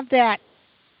you have that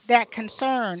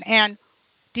concern? And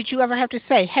did you ever have to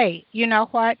say, hey, you know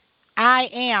what? I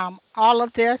am all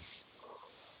of this?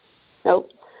 Nope.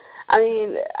 I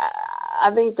mean, I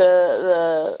think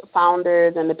the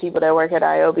founders and the people that work at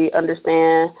IOBY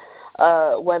understand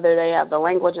whether they have the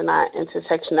language or not,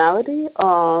 intersectionality,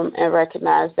 and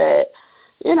recognize that,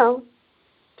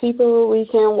 people, we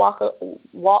can walk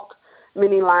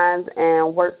many lines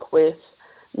and work with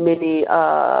many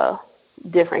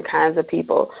different kinds of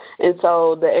people. And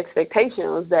so the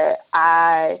expectation was that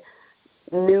I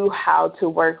knew how to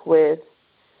work with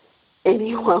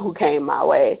anyone who came my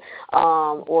way,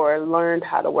 or learned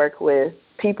how to work with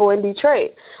people in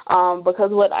Detroit.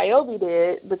 Because what IOBY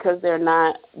did, because they're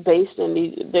not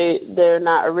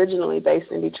originally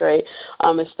based in Detroit,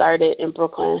 it started in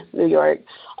Brooklyn, New York.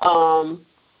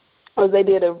 was they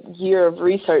did a year of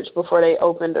research before they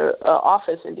opened an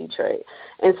office in Detroit.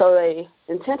 And so they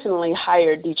intentionally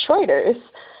hired Detroiters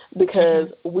because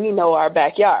we know our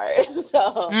backyard.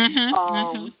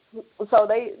 So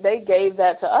they gave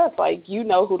that to us, like, you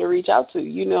know who to reach out to,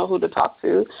 you know who to talk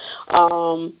to,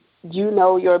 you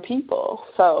know your people.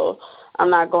 So I'm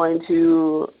not going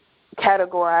to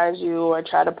categorize you or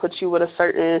try to put you with a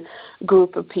certain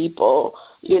group of people,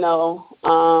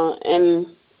 and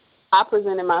I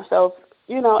presented myself,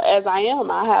 as I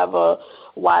am. I have a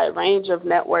wide range of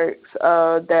networks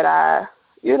that I,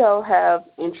 have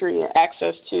entry and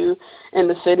access to in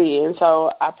the city. And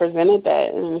so I presented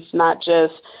that. And it's not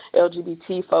just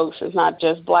LGBT folks. It's not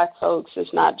just black folks.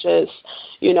 It's not just,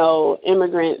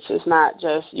 immigrants. It's not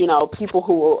just, people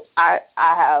who I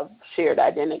have shared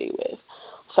identity with.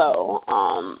 So,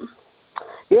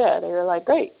 yeah, they were like,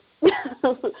 great.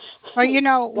 Well,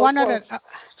 one of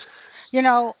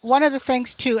the things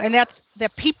too, and that's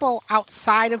that people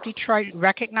outside of Detroit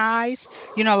recognize,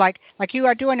 like you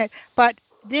are doing it, but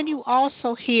then you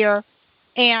also hear,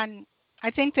 and I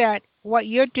think that what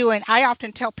you're doing, I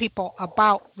often tell people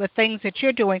about the things that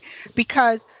you're doing,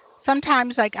 because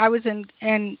sometimes, like, I was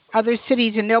in other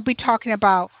cities and they'll be talking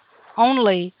about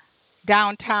only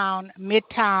downtown,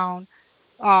 midtown,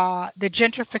 the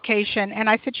gentrification, and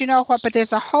I said, you know what, but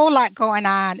there's a whole lot going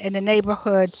on in the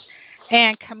neighborhoods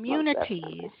and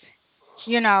communities,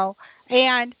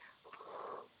 and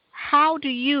how do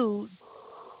you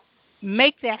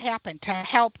make that happen to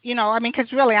help,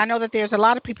 because really I know that there's a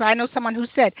lot of people. I know someone who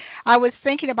said, I was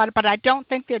thinking about it, but I don't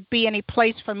think there'd be any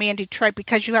place for me in Detroit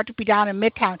because you have to be down in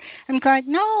Midtown. I'm going,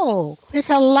 no, there's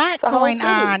a lot going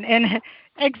on. And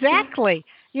exactly,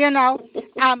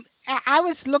 I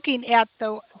was looking at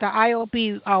the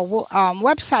IOB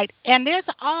website, and there's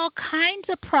all kinds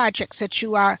of projects that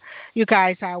you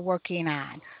guys are working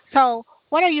on. So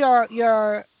what are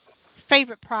your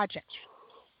favorite projects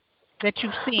that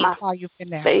you've seen while you've been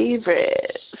there?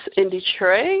 Favorites in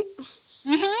Detroit?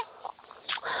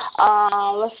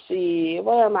 Let's see.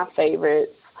 What are my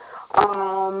favorites?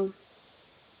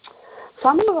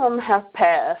 Some of them have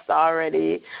passed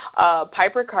already.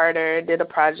 Piper Carter did a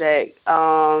project,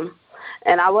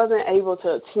 and I wasn't able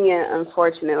to attend,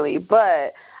 unfortunately,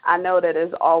 but I know that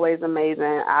it's always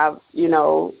amazing. I've,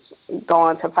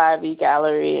 gone to 5E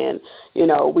Gallery, and,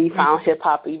 we found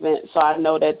hip-hop events, so I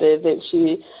know that the events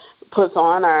she puts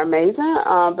on are amazing.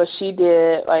 But she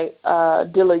did,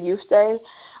 Dilla Youth Day,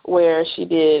 where she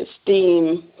did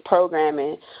STEAM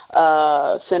programming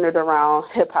centered around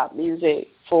hip-hop music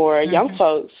for young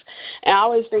folks. And I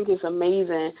always think it's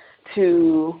amazing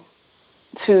to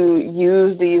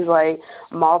use these,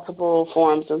 multiple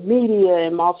forms of media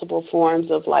and multiple forms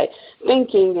of,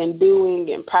 thinking and doing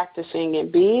and practicing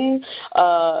and being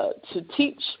to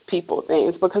teach people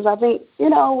things, because I think,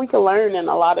 we can learn in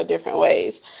a lot of different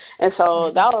ways. And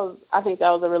so I think that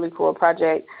was a really cool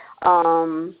project.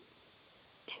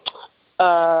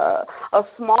 A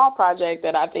small project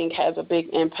that I think has a big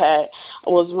impact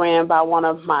was ran by one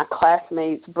of my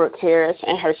classmates, Brooke Harris,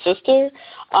 and her sister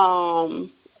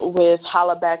with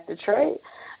Hollaback Detroit.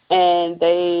 And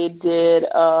they did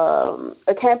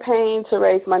a campaign to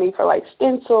raise money for,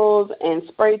 stencils and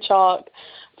spray chalk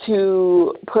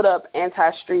to put up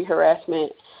anti-street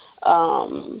harassment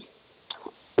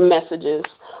messages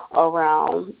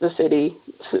around the city,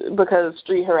 because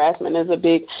street harassment is a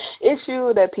big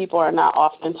issue that people are not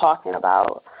often talking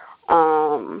about.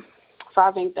 So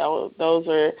I think those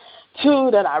are two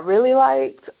that I really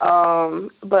liked.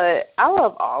 But I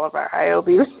love all of our IOB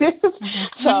leaders.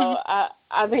 So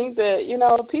I think that,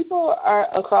 people are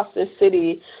across this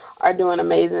city are doing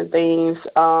amazing things.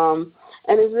 And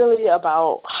it's really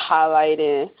about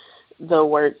highlighting the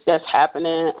work that's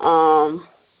happening.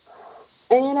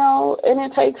 And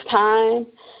it takes time.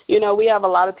 We have a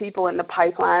lot of people in the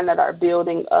pipeline that are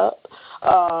building up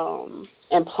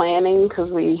and planning,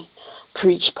 because we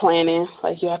preach planning.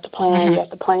 You have to plan, you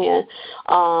have to plan.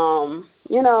 And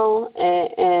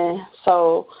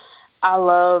so I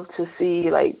love to see,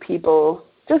 people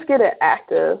just get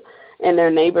active in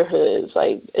their neighborhoods.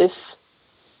 It's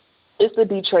the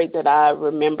Detroit that I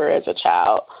remember as a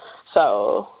child.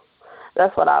 So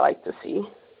that's what I like to see.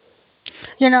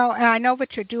 And I know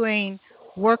that you're doing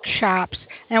workshops,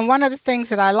 and one of the things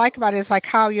that I like about it is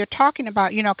how you're talking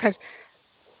about, because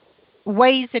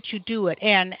ways that you do it,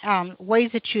 and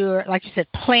ways that you're, like you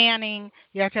said, planning.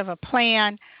 You have to have a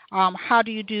plan. How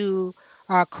do you do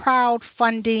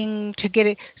crowdfunding to get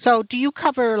it? So do you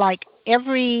cover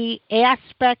every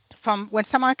aspect from when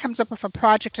someone comes up with a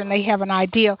project and they have an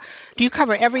idea? Do you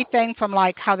cover everything from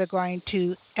how they're going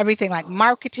to everything,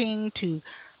 marketing to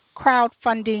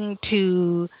crowdfunding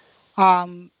to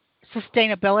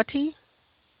sustainability?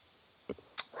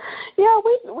 Yeah,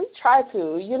 we try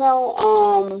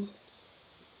to.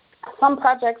 Some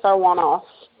projects are one-offs.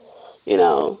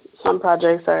 Some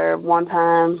projects are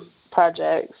one-time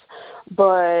projects,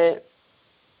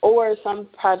 or some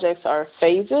projects are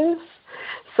phases.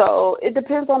 So it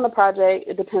depends on the project.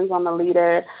 It depends on the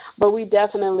leader. But we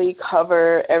definitely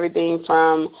cover everything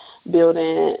from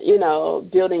building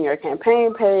your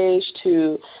campaign page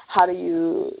to how do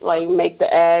you make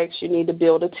the ads. You need to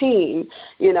build a team,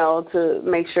 to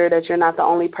make sure that you're not the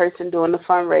only person doing the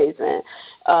fundraising.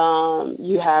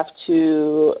 You have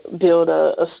to build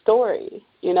a story.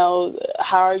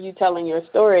 How are you telling your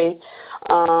story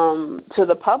to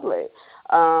the public?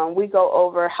 We go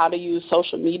over how to use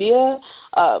social media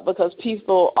because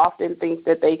people often think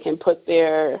that they can put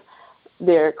their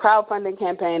crowdfunding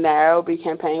campaign, their IOBY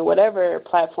campaign, whatever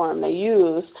platform they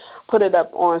use, put it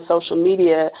up on social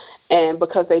media, and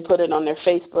because they put it on their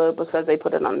Facebook, because they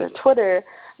put it on their Twitter,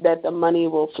 that the money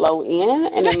will flow in.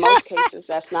 And in most cases,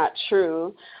 that's not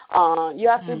true. You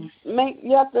have to make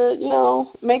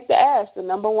the ask. The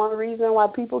number one reason why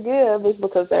people give is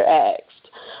because they're asked.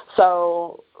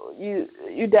 So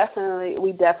we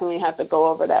definitely have to go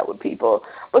over that with people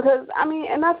because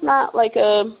and that's not like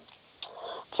a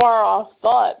far off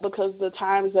thought, because the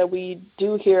times that we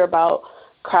do hear about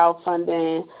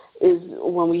crowdfunding is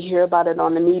when we hear about it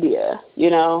on the media,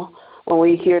 when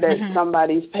we hear that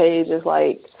somebody's page is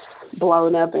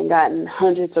blown up and gotten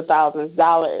hundreds of thousands of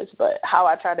dollars. But how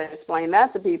I try to explain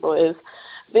that to people is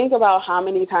think about how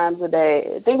many times a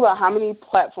day, think about how many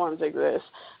platforms exist,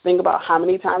 think about how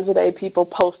many times a day people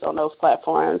post on those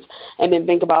platforms, and then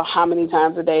think about how many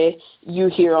times a day you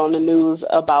hear on the news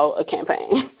about a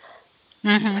campaign.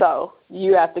 So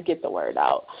you have to get the word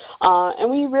out.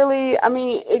 And we really,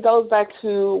 it goes back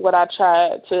to what I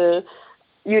try to,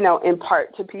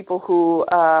 impart to people who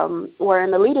were in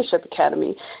the Leadership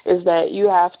Academy, is that you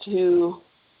have to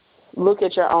look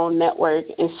at your own network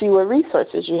and see what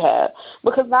resources you have,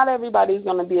 because not everybody's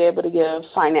going to be able to give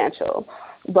financial.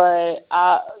 But,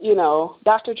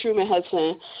 Dr. Truman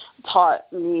Hudson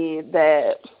taught me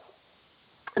that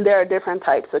there are different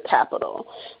types of capital.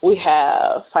 We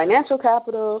have financial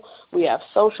capital, we have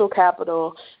social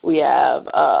capital, we have,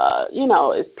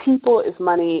 it's people, it's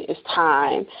money, it's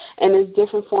time, and it's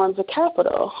different forms of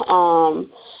capital.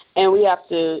 And we have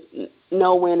to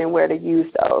know when and where to use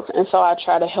those. And so I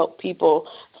try to help people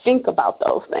think about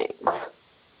those things.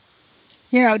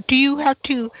 Do you have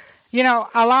to,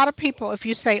 a lot of people, if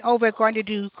you say, we're going to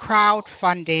do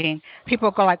crowdfunding,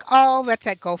 people go like, that's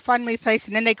that GoFundMe place,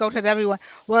 and then they go to everyone,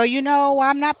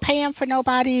 I'm not paying for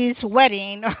nobody's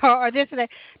wedding or this or that.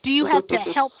 Do you have to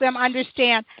help them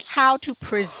understand how to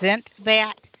present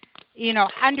that,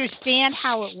 understand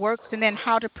how it works, and then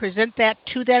how to present that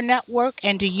to their network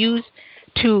and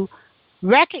to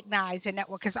recognize the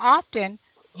network? Because often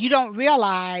you don't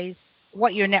realize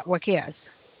what your network is.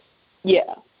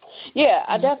 Yeah,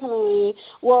 I definitely.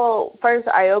 Well, first,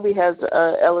 IOBY has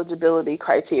eligibility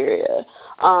criteria.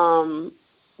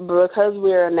 Because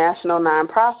we're a national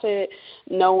nonprofit,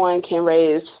 no one can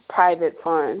raise private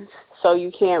funds. So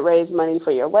you can't raise money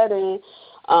for your wedding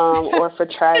or for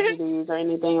tragedies or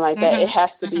anything like that. It has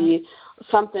to be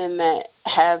something that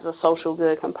has a social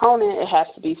good component. It has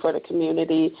to be for the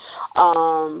community.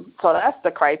 So that's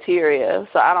the criteria.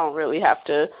 So I don't really have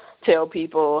to tell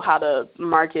people how to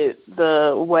market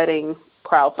the wedding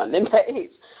crowdfunding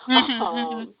page.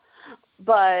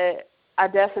 But I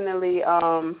definitely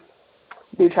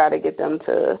do try to get them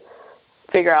to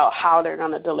figure out how they're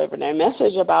going to deliver their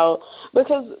message about,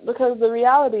 because the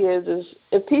reality is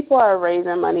if people are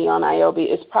raising money on IOBY,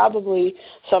 it's probably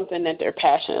something that they're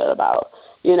passionate about.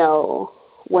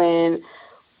 When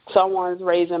someone's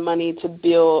raising money to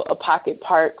build a pocket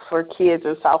park for kids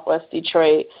in Southwest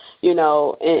Detroit,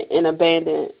 in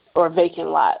abandoned or vacant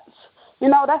lots,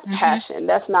 that's passion.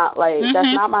 That's not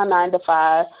that's not my 9 to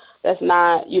 5. That's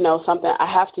not, something I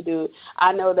have to do.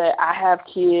 I know that I have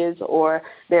kids, or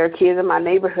there are kids in my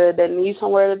neighborhood that need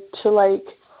somewhere to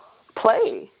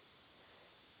play.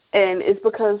 And it's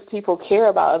because people care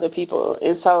about other people.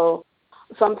 And so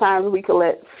sometimes we can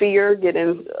let fear get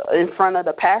in front of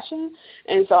the passion.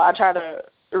 And so I try to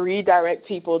redirect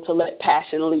people to let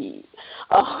passion lead.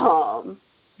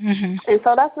 And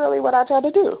so that's really what I try to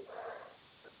do.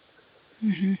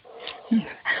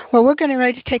 Well, we're getting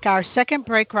ready to take our second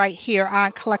break right here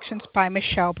on Collections by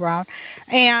Michelle Brown,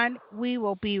 and we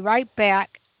will be right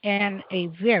back in a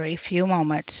very few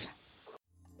moments.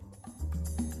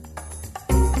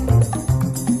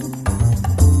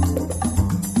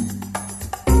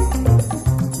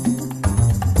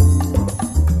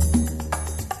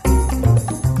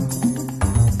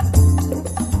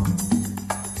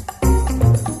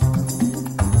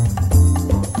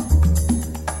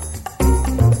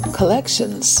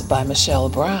 Collections by Michelle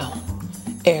Brown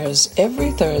airs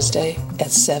every Thursday at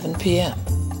 7 p.m.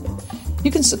 You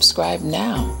can subscribe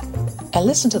now and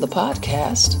listen to the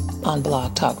podcast on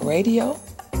Blog Talk Radio,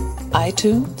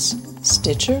 iTunes,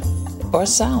 Stitcher, or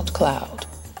SoundCloud.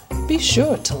 Be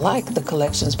sure to like the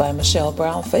Collections by Michelle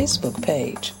Brown Facebook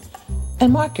page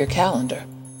and mark your calendar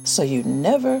so you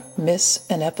never miss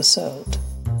an episode.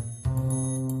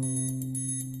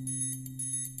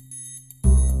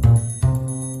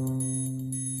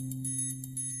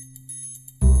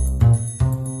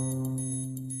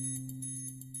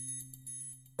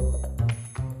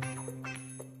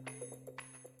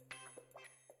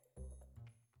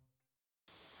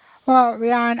 Well,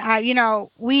 Rhiannon,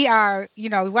 we are,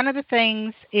 one of the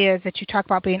things is that you talk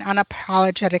about being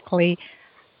unapologetically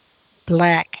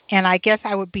Black. And I guess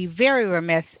I would be very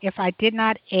remiss if I did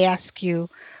not ask you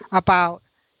about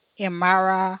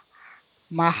Imara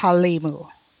Mahalimu,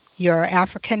 your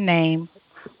African name,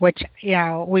 which,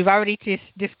 we've already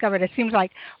discovered. It seems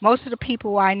like most of the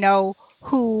people I know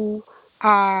who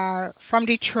are from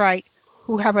Detroit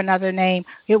who have another name,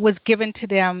 it was given to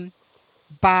them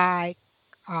by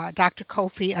Dr.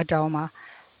 Kofi Adoma.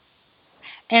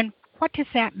 And what does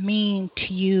that mean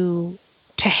to you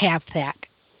to have that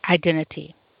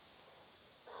identity?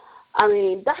 I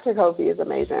mean, Dr. Kofi is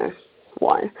amazing,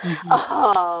 one.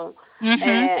 And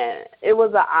it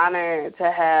was an honor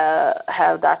to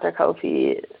have Dr.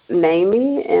 Kofi name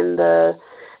me in the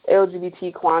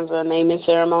LGBT Kwanzaa naming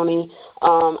ceremony.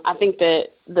 I think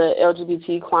that the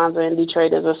LGBT Kwanzaa in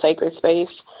Detroit is a sacred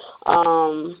space.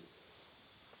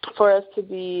 For us to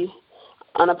be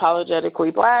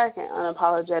unapologetically Black and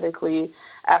unapologetically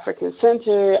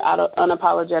African-centered,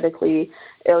 unapologetically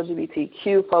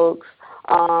LGBTQ folks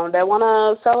that want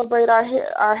to celebrate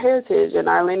our heritage and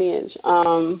our lineage,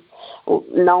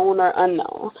 known or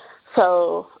unknown.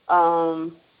 So I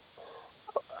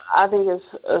think it's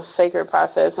a sacred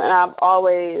process, and I've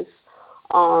always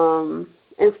and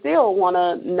still want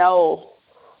to know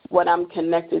what I'm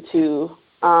connected to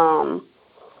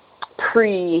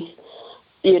pre,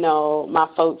 my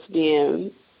folks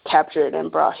being captured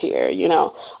and brought here.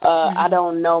 I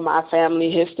don't know my family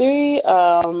history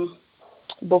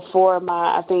before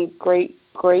my, I think,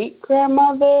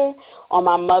 great-great-grandmother on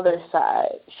my mother's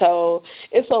side. So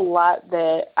it's a lot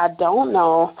that I don't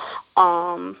know.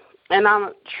 And I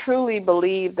truly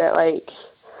believe that,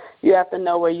 you have to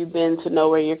know where you've been to know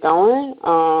where you're going.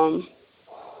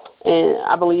 And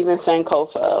I believe in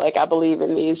Sankofa. I believe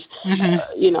in these,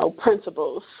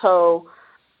 principles. So,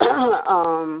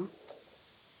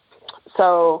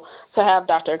 so to have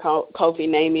Dr. Kofi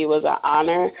name me was an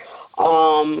honor.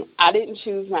 I didn't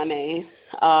choose my name.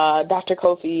 Dr.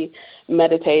 Kofi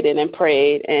meditated and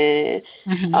prayed and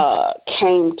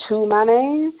came to my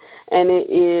name, and it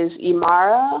is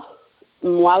Imara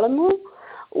Mwalimu,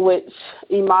 which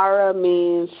Imara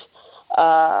means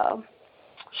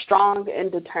strong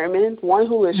and determined, one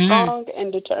who is strong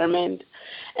and determined,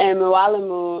 and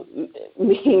Mwalimu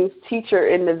means teacher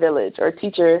in the village, or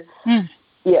teacher in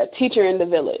the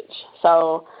village.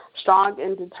 So strong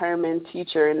and determined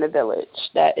teacher in the village.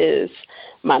 That is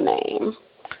my name.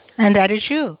 And that is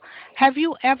you. Have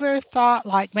you ever thought,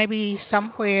 maybe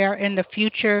somewhere in the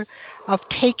future, of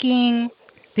taking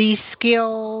these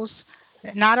skills,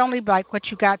 not only what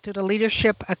you got through the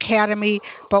Leadership Academy,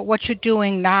 but what you're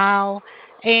doing now,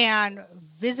 and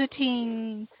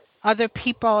visiting other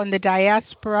people in the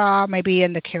diaspora, maybe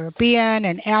in the Caribbean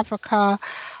and Africa,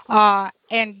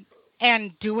 and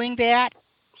doing that,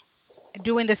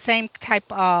 doing the same type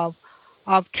of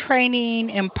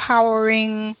training,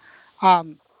 empowering,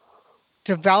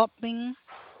 developing?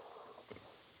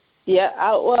 Yeah,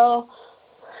 well,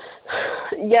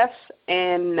 yes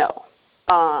and no.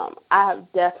 I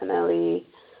have definitely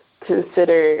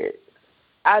considered.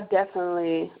 Let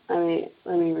me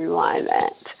rewind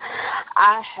that.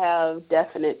 I have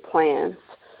definite plans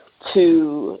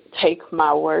to take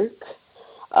my work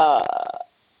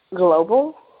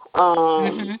global.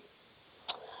 And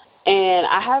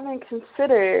I haven't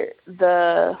considered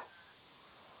the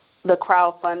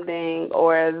crowdfunding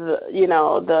or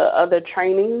the other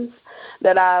trainings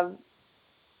that I've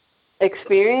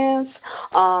experienced.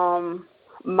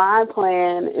 My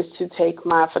plan is to take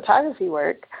my photography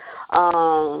work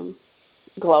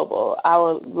global. I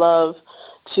would love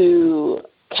to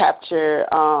capture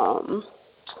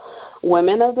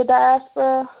women of the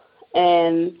diaspora,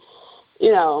 and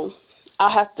I'll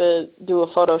have to do a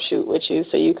photo shoot with you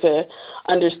so you could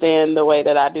understand the way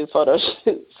that I do photo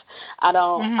shoots. I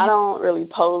don't really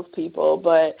pose people,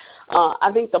 but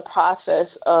I think the process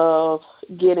of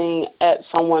getting at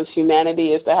someone's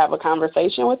humanity is to have a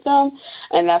conversation with them,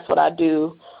 and that's what I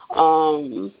do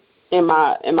in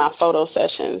my photo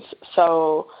sessions.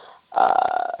 So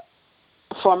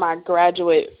for my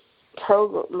graduate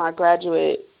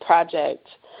project,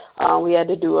 we had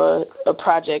to do a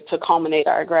project to culminate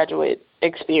our graduate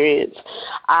experience.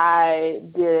 I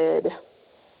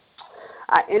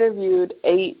interviewed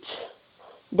 8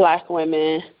 Black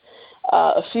women,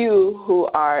 a few who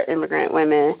are immigrant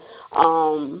women,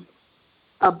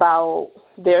 about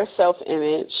their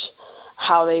self-image,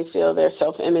 how they feel their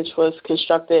self-image was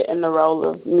constructed in the role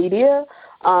of media,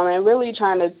 and really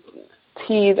trying to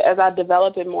tease, as I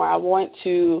develop it more, I want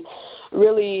to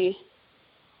really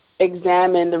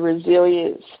examine the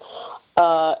resilience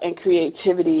and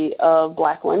creativity of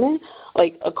Black women,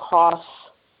 like across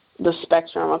the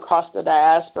spectrum, across the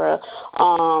diaspora,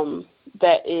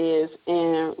 that is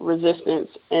in resistance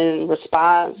and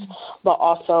response, but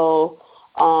also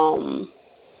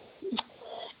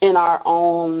in our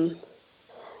own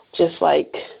just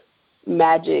like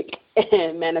magic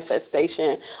and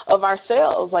manifestation of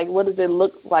ourselves. Like, what does it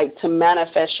look like to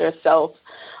manifest yourself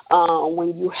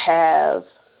when you have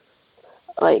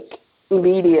like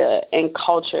media and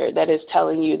culture that is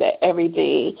telling you that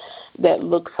everything that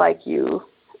looks like you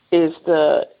is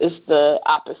the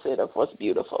opposite of what's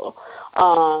beautiful.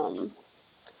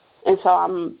 And so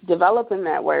I'm developing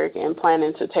that work and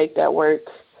planning to take that work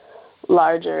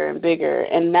larger and bigger,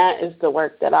 and that is the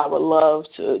work that I would love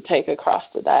to take across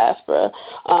the diaspora.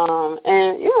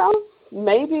 And, you know,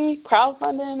 maybe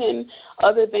crowdfunding and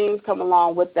other things come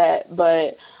along with that,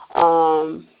 but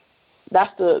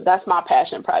that's my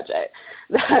passion project.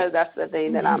 That's the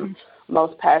thing that I'm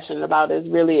most passionate about, is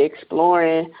really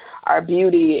exploring our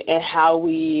beauty and how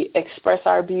we express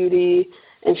our beauty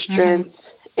and strength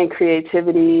and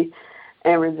creativity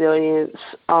and resilience,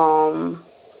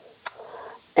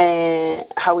 and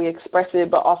how we express it,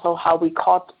 but also how we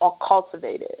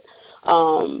cultivate it.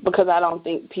 Because I don't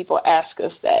think people ask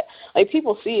us that. Like,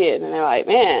 people see it and they're like,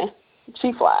 man,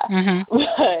 she fly.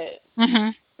 But,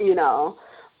 you know,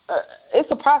 it's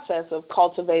a process of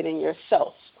cultivating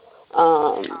yourself.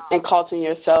 And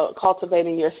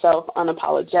cultivating yourself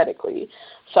unapologetically.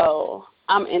 So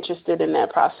I'm interested in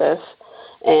that process,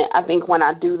 and I think when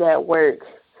I do that work,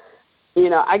 you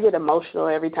know, I get emotional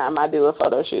every time I do a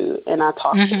photo shoot, and I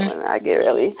talk to them, and I get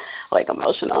really like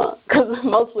emotional, because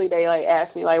mostly they like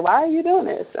ask me like, why are you doing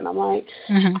this? And I'm like,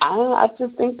 I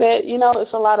just think that, you know,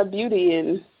 it's a lot of beauty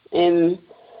in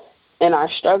our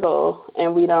struggle,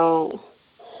 and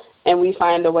we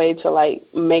find a way to, like,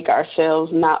 make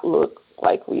ourselves not look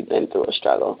like we've been through a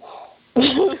struggle.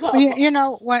 Well, you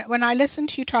know, when I listen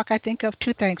to you talk, I think of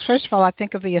 2 things. First of all, I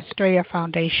think of the Estrella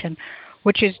Foundation,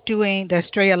 which is doing, the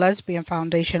Estrella Lesbian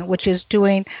Foundation, which is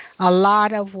doing a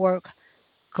lot of work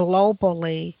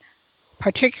globally,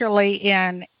 particularly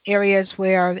in areas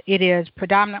where it is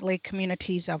predominantly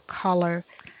communities of color,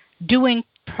 doing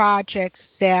projects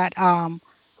that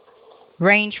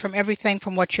range from everything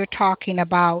from what you're talking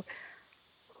about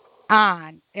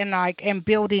on, and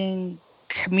building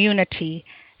community.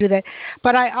 Do that.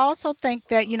 But I also think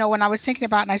that, you know, when I was thinking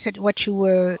about, and I said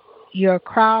your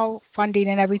crowdfunding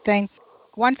and everything,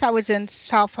 once I was in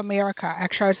South America,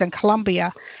 actually I was in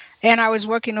Colombia, and I was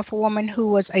working with a woman who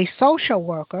was a social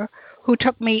worker who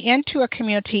took me into a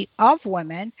community of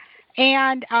women,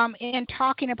 and in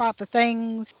talking about the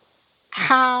things,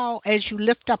 how as you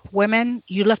lift up women,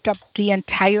 you lift up the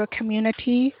entire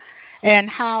community, and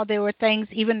how there were things,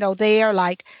 even though they are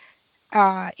like,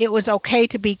 it was okay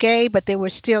to be gay, but they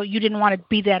were still, you didn't want to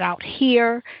be that out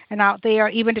here and out there,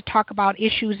 even to talk about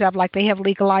issues of, like, they have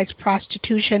legalized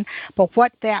prostitution, but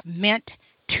what that meant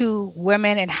to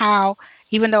women, and how,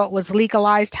 even though it was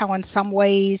legalized, how in some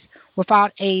ways,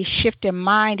 without a shift in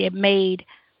mind, it made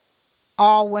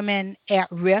all women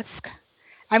at risk.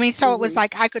 I mean, so it was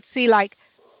like, I could see, like,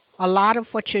 a lot of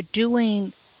what you're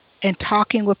doing and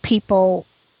talking with people,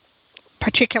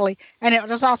 particularly, and it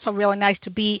was also really nice to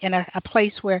be in a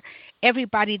place where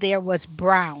everybody there was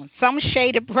brown, some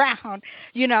shade of brown,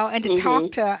 you know, and to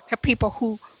talk to people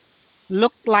who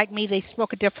looked like me. They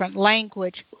spoke a different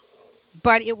language,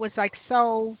 but it was like,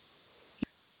 so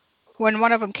when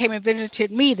one of them came and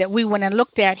visited me, that we went and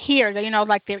looked at here, you know,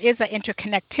 like there is an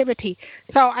interconnectivity.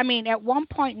 So, I mean, at one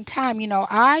point in time, you know,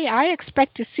 I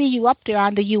expect to see you up there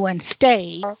on the UN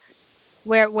stage,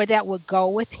 where that would go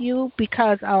with you,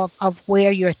 because of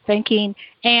where you're thinking.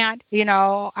 And, you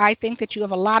know, I think that you have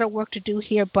a lot of work to do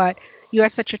here, but you are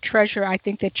such a treasure. I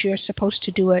think that you're supposed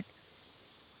to do it.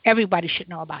 Everybody should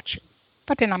know about you.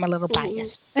 But then I'm a little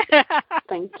biased.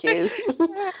 Thank you.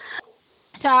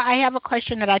 So I have a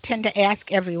question that I tend to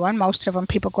ask everyone. Most of them,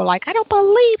 people go like, I don't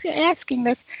believe you're asking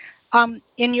this.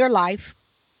 In your life,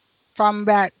 from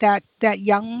that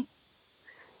young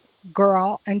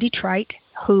girl in Detroit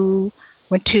who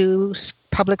went to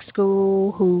public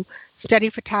school, who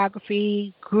studied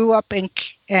photography, grew up in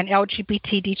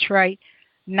LGBT Detroit.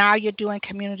 Now you're doing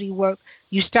community work.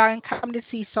 You starting come to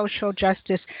see social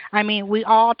justice. I mean, we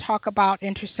all talk about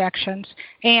intersections,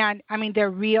 and I mean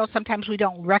they're real. Sometimes we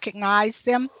don't recognize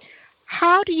them.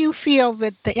 How do you feel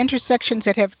that the intersections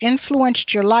that have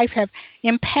influenced your life have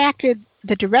impacted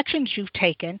the directions you've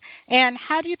taken, and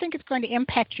how do you think it's going to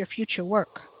impact your future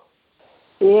work?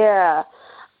 Yeah,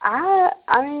 I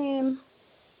mean,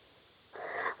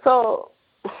 so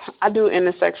I do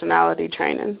intersectionality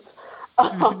trainings,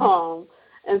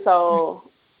 and so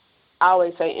I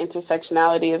always say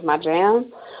intersectionality is my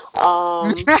jam.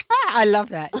 I love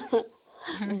that.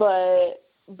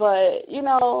 But you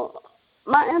know,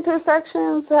 my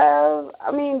intersections have,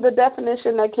 I mean, the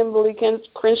definition that Kimberly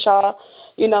Crenshaw,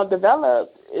 you know,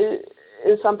 developed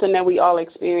is something that we all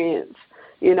experience.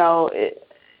 You know,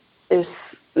 it's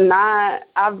not,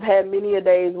 I've had many a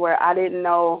days where I didn't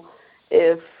know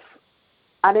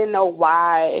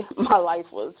why my life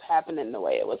was happening the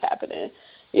way it was happening.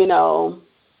 You know,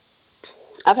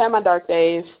 I've had my dark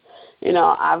days. You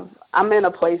know, I'm in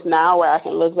a place now where I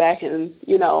can look back and,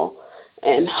 you know,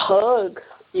 and hug,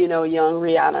 you know, young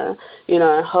Rhiannon, you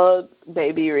know, and hug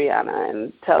baby Rhiannon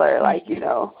and tell her, like, you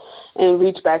know, and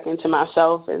reach back into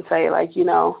myself and say, like, you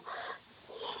know,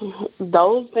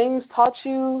 those things taught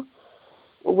you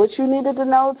what you needed to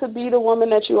know to be the woman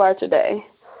that you are today.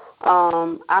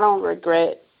 I don't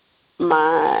regret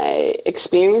my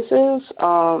experiences.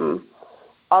 All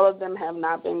of them have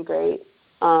not been great.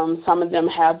 Some of them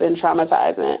have been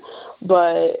traumatizing,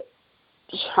 but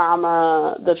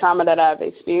the trauma that I've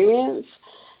experienced,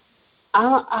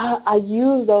 I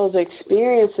use those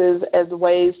experiences as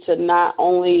ways to not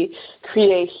only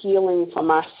create healing for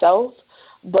myself,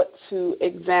 but to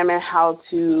examine how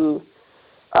to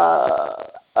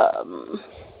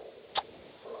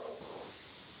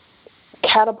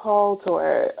catapult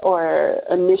or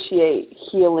initiate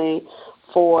healing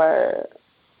for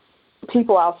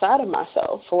people outside of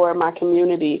myself, for my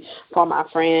community, for my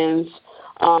friends,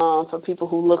 for people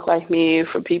who look like me,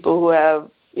 for people who have,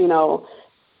 you know,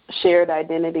 shared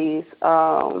identities,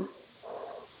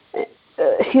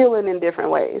 healing in different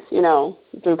ways, you know,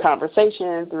 through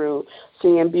conversation, through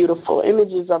seeing beautiful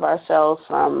images of ourselves,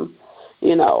 from,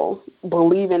 you know,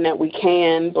 believing that we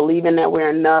can, believing that we're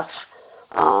enough,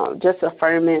 just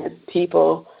affirming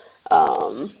people.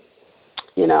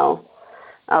 You know,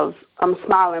 I'm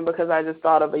smiling because I just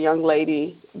thought of a young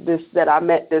lady that I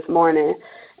met this morning,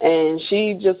 and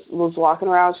she just was walking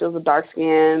around. She was a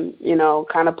dark-skinned, you know,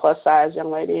 kind of plus-size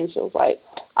young lady, and she was like,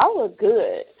 I look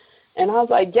good. And I was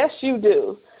like, yes, you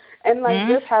do. And, like,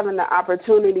 just having the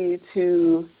opportunity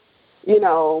to, you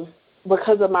know,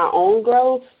 because of my own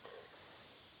growth,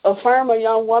 affirm a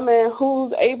young woman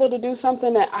who's able to do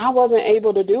something that I wasn't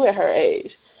able to do at her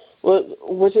age,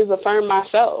 which is affirm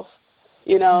myself,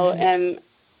 you know. And,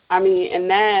 I mean, and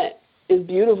that is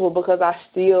beautiful because I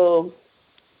still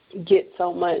get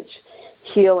so much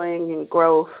healing and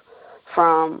growth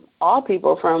from all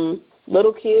people, from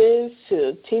little kids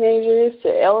to teenagers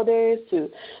to elders to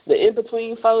the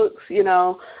in-between folks, you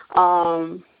know.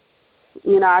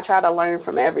 I try to learn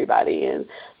from everybody and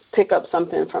pick up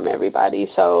something from everybody.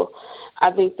 So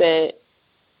I think that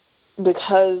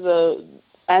because of,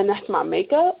 and that's my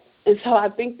makeup, and so I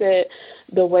think that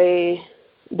the way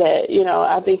that, you know,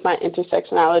 I think my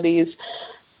intersectionalities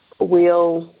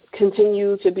will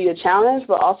continue to be a challenge,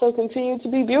 but also continue to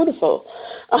be beautiful.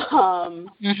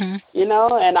 You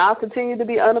know, and I'll continue to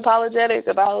be unapologetic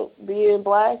about being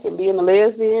Black and being a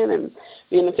lesbian and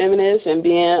being a feminist and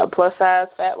being a plus-size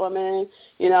fat woman,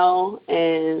 you know,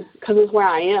 and because it's where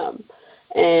I am.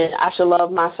 And I should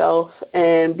love myself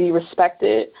and be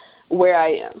respected where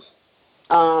I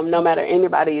am, no matter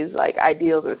anybody's, like,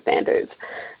 ideals or standards.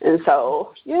 And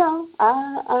so, you know,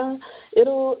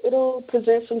 it'll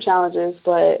present some challenges,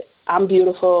 but I'm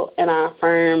beautiful, and I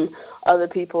affirm other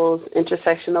people's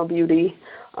intersectional beauty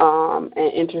and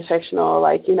intersectional,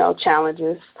 like, you know,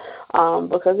 challenges,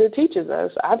 because it teaches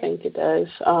us. I think it does.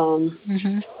 So,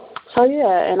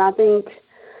 yeah, and I think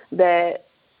that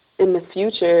in the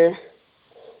future,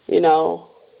 you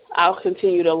know, I'll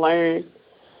continue to learn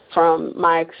from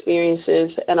my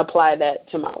experiences and apply that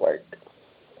to my work,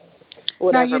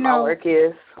 whatever my work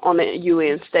is on the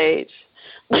UN stage.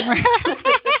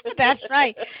 That's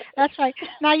right. That's right.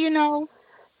 Now, you know,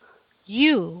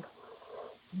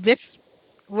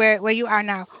 where you are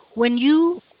now, when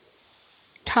you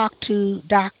talked to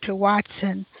Dr.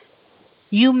 Watson,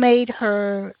 you made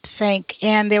her think,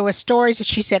 and there were stories that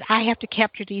she said, I have to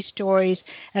capture these stories,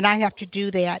 and I have to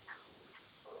do that.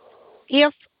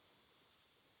 If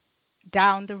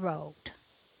down the road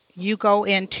you go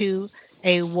into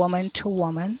a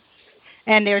woman-to-woman,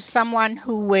 and there's someone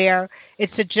where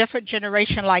it's a different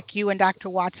generation like you and Dr.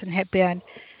 Watson had been,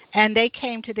 and they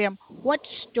came to them, what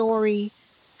story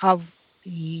of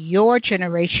your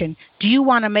generation do you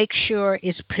want to make sure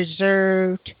is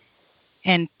preserved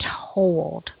and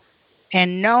told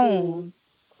and known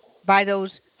by those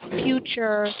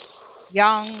future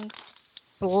young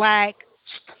Black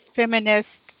feminist,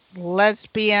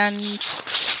 lesbian,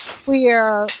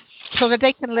 queer, so that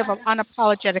they can live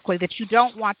unapologetically, that you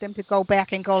don't want them to go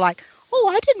back and go like, oh,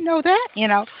 I didn't know that.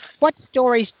 What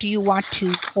stories do you want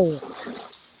to hold?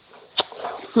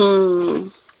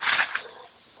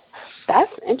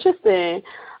 That's interesting.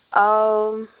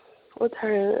 What's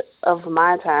her of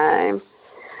my time?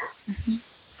 Mm-hmm.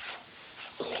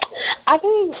 I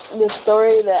think the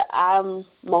story that I'm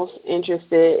most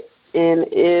interested in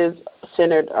is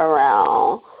centered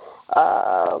around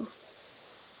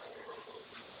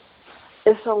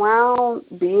it's around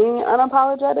being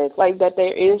unapologetic, like that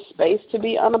there is space to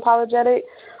be unapologetic.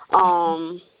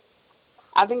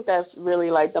 I think that's really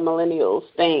like the millennials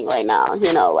thing right now.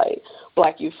 Like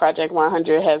Black Youth Project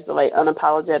 100 has the like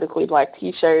unapologetically Black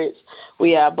T-shirts.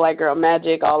 We have Black Girl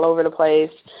Magic all over the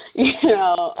place.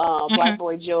 Black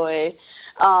Boy Joy.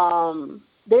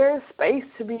 There is space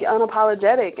to be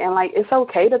unapologetic, and like it's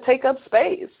okay to take up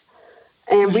space,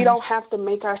 and we don't have to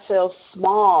make ourselves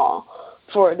small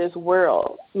for this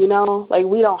world. Like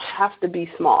we don't have to be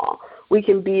small. We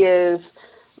can be as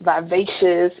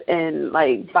vivacious and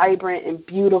like vibrant and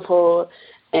beautiful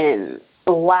and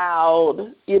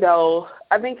loud.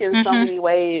 I think in so many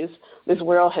ways this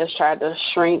world has tried to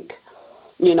shrink,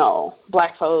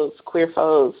 Black folks, queer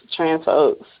folks, trans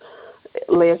folks,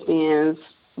 lesbians,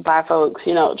 bi folks,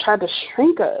 tried to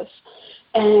shrink us.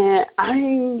 And I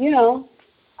mean,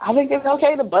 I think it's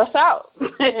okay to bust out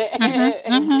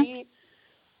and be,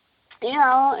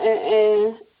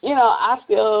 I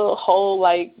still hold,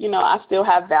 like, I still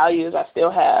have values. I still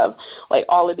have, like,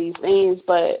 all of these things.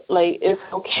 But, like, it's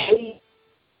okay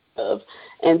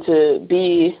and to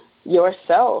be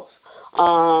yourself.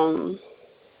 And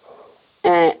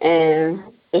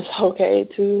it's okay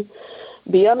to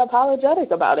be unapologetic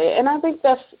about it. And I think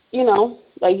that's,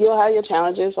 like, you'll have your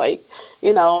challenges. Like,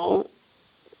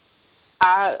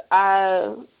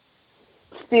 I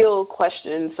still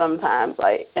question sometimes,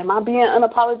 like, am I being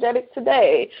unapologetic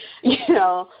today?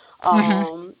 Am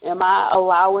I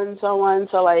allowing someone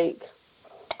to, like,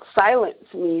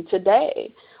 silence me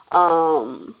today?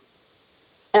 And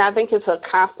I think it's a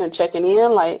constant checking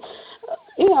in, like,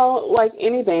 like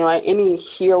anything, like any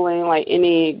healing, like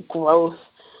any growth,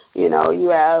 you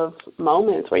have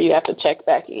moments where you have to check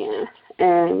back in.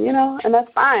 And, and that's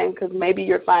fine, because maybe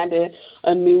you're finding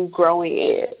a new growing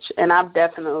edge. And I've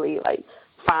definitely, like,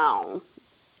 found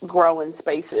growing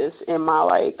spaces in my,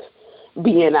 like,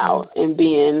 being out and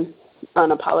being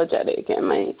unapologetic, and,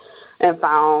 like, and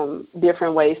found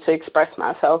different ways to express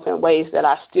myself in ways that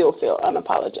I still feel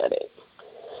unapologetic,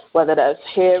 whether that's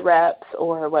head wraps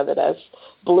or whether that's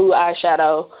blue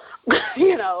eyeshadow,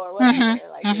 or whatever.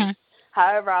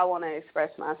 However I want to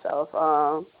express myself,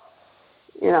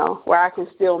 where I can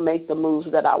still make the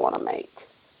moves that I want to make.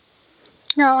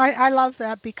 I love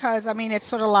that, because, I mean, it's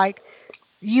sort of like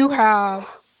you have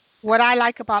what I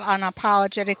like about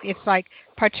unapologetic. It's like,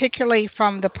 particularly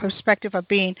from the perspective of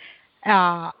being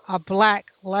a Black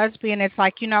lesbian, it's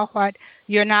like, you know what,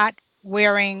 you're not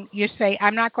wearing, you say,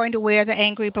 I'm not going to wear the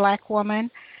angry Black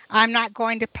woman. I'm not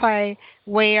going to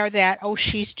wear that, oh,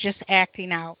 she's just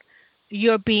acting out.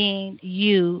 You're being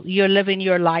you. You're living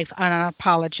your life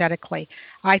unapologetically.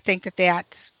 I think that's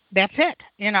it.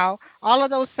 All of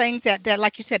those things that,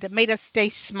 like you said, that made us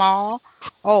stay small.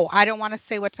 Oh, I don't want to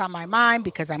say what's on my mind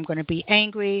because I'm going to be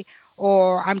angry,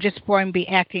 or I'm just going to be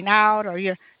acting out, or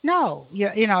it's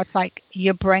like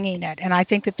you're bringing it. And I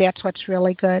think that that's what's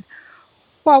really good.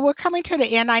 Well, we're coming to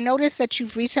the end. I noticed that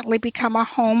you've recently become a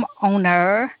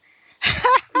homeowner.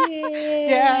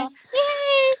 Yeah.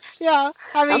 Yeah.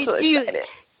 I mean, I'm so excited.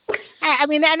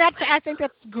 And I think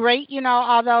that's great.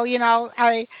 Although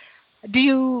do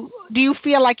you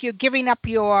feel like you're giving up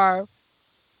your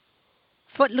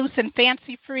footloose and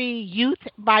fancy-free youth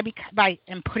by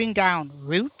and putting down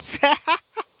roots? by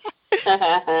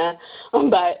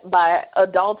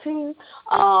adulting?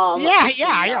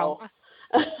 Yeah.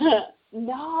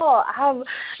 No,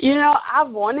 I've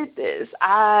wanted this.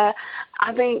 I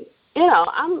think,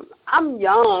 I'm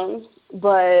young,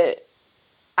 but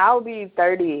I'll be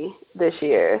 30 this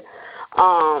year.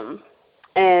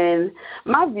 And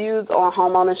my views on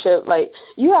home ownership, like,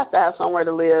 you have to have somewhere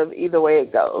to live either way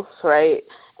it goes, right?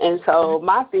 And so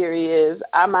my theory is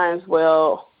I might as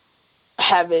well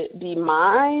have it be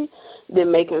mine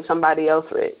than making somebody else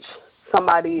rich,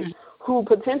 somebody who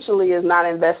potentially is not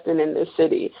investing in this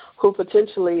city, who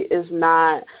potentially is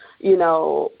not, you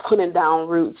know, putting down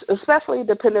roots, especially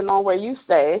depending on where you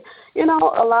stay. You know,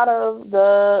 a lot of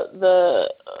the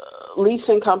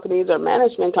leasing companies or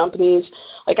management companies,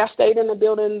 like I stayed in a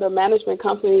building, the management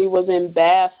company was in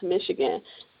Bath, Michigan.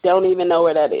 Don't even know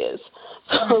where that is.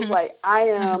 So it's like I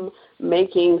am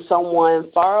making someone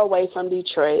far away from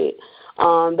Detroit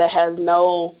that has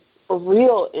no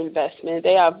real investment.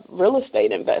 They have real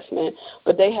estate investment,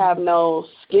 but they have no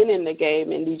skin in the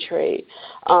game in Detroit.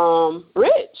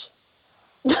 Rich.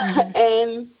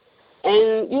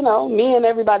 And, you know, me and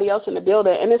everybody else in the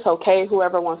building, and it's okay,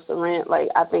 whoever wants to rent, like,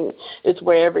 I think it's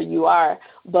wherever you are.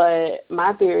 But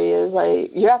my theory is,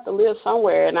 like, you have to live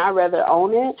somewhere, and I'd rather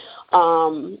own it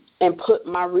and put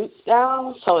my roots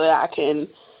down so that I can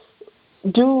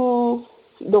do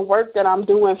the work that I'm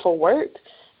doing for work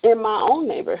in my own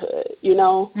neighborhood, you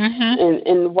know,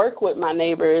 and work with my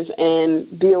neighbors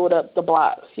and build up the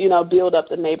blocks, you know, build up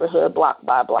the neighborhood block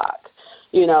by block,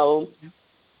 you know,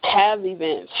 have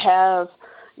events, have,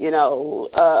 you know,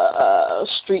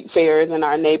 street fairs in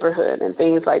our neighborhood and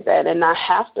things like that, and not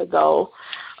have to go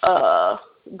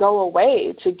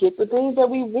away to get the things that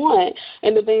we want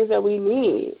and the things that we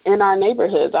need in our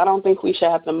neighborhoods. I don't think we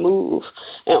should have to move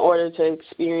in order to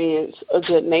experience a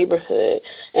good neighborhood.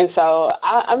 And so,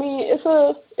 I mean,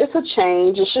 it's a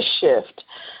change, it's a shift,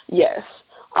 yes.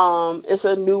 It's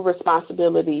a new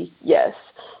responsibility, yes.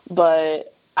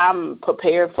 But I'm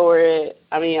prepared for it.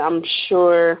 I mean, I'm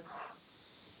sure,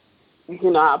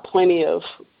 you know, I have plenty of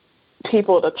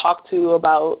people to talk to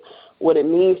about what it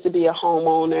means to be a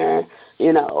homeowner,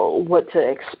 you know, what to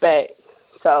expect.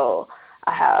 So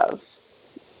I have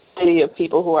plenty of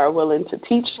people who are willing to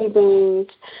teach me things,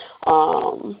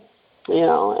 you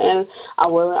know, and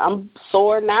I'm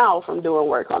sore now from doing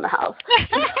work on the house.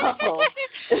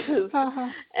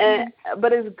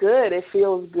 But it's good. It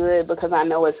feels good because I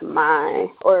know it's mine,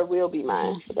 or it will be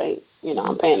mine. But you know,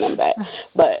 I'm paying them back.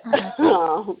 But but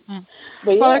yeah,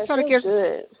 it feels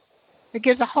good. It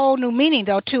gives a whole new meaning,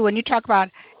 though, too. When you talk about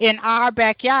in our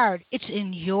backyard, it's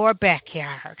in your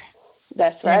backyard.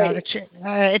 That's right. You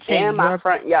know, it's in my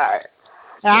front yard.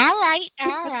 All right.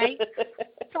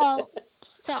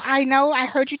 So I know I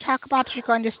heard you talk about you're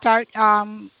going to start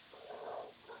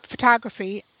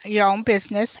photography, your own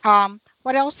business.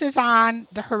 What else is on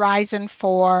the horizon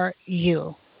for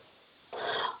you?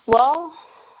 Well,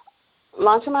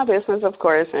 launching my business, of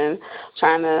course, and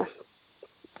trying to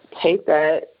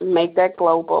make that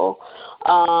global.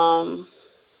 And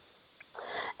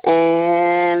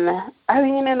I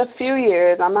mean, in a few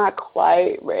years, I'm not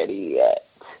quite ready yet.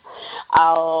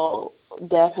 I'll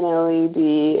definitely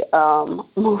be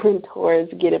moving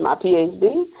towards getting my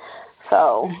PhD.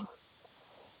 So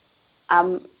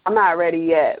I'm not ready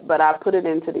yet, but I put it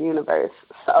into the universe.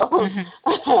 So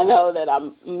I know that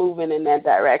I'm moving in that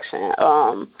direction.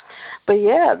 But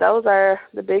yeah, those are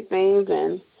the big things,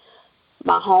 and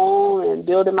my home and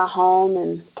building my home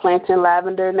and planting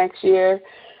lavender next year.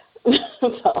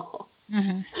 So,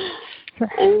 and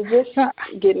just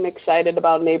getting excited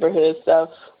about neighborhood stuff.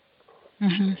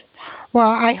 Well,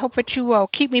 I hope that you will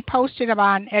keep me posted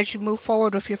on as you move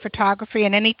forward with your photography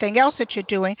and anything else that you're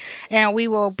doing, and we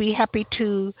will be happy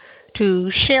to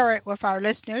share it with our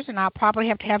listeners. And I'll probably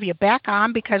have to have you back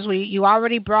on because you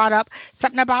already brought up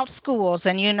something about schools,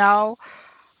 and you know,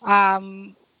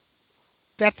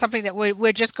 that's something that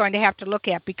we're just going to have to look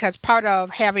at, because part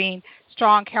of having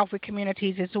strong, healthy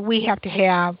communities is we have to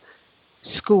have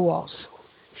schools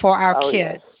for our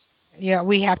kids. Yeah,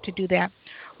 we have to do that.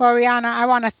 Well, Rhiannon, I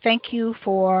want to thank you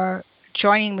for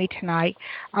joining me tonight.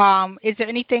 Is there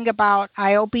anything about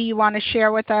IOBY you want to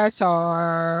share with us,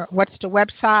 or what's the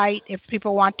website? If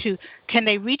people want to, can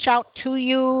they reach out to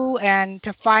you and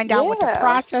to find out what the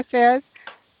process is?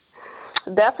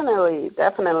 Definitely.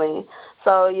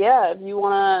 So, yeah, if you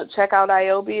want to check out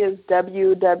IOBY, it's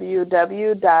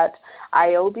www.ioby,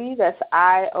 that's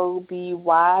IOBY.org.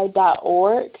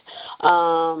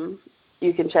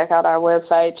 You can check out our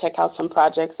website, check out some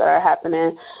projects that are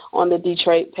happening on the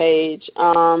Detroit page.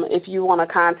 If you want to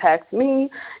contact me,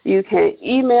 you can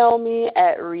email me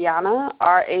at Rhiannon,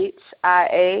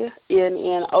 RHIANNON,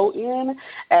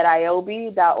 at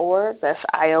IOBY.org. That's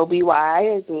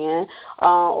IOBY again.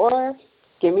 Or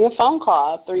give me a phone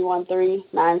call,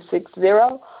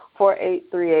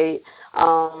 313-960-4838.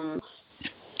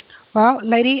 Well,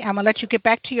 lady, I'm going to let you get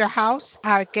back to your house.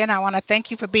 Again, I want to thank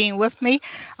you for being with me.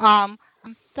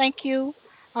 Thank you.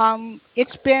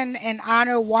 It's been an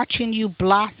honor watching you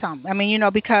blossom. I mean,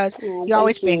 because you've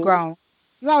always Thank been you. grown.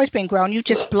 You've always been grown. You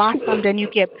just blossomed and you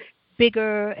get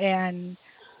bigger and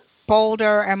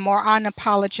bolder and more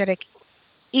unapologetic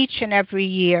each and every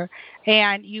year.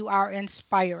 And you are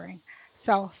inspiring.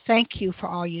 So thank you for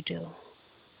all you do.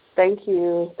 Thank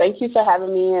you. Thank you for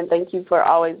having me, and thank you for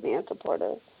always being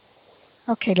supportive.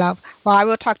 Okay, love. Well, I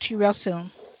will talk to you real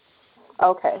soon.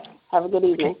 Okay. Have a good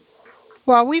evening. Okay.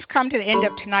 Well, we've come to the end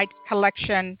of tonight's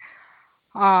collection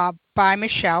by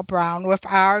Michelle Brown with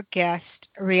our guest,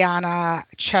 Rhiannon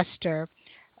Chester.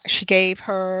 She gave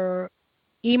her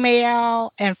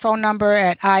email and phone number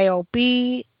at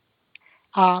IOB.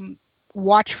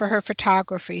 Watch for her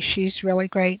photography. She's really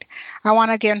great. I want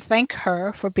to again thank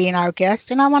her for being our guest,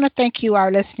 and I want to thank you,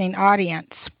 our listening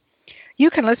audience. You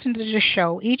can listen to the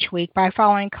show each week by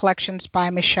following Collections by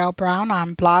Michelle Brown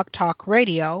on Blog Talk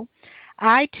Radio,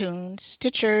 iTunes,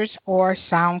 Stitchers, or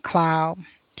SoundCloud.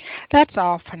 That's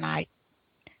all for tonight.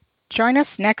 Join us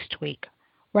next week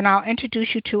when I'll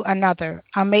introduce you to another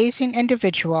amazing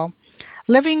individual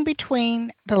living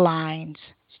between the lines,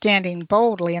 standing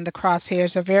boldly in the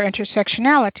crosshairs of their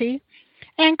intersectionality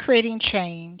and creating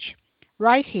change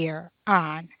right here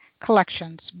on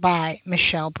Collections by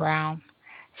Michelle Brown.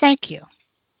 Thank you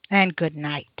and good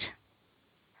night.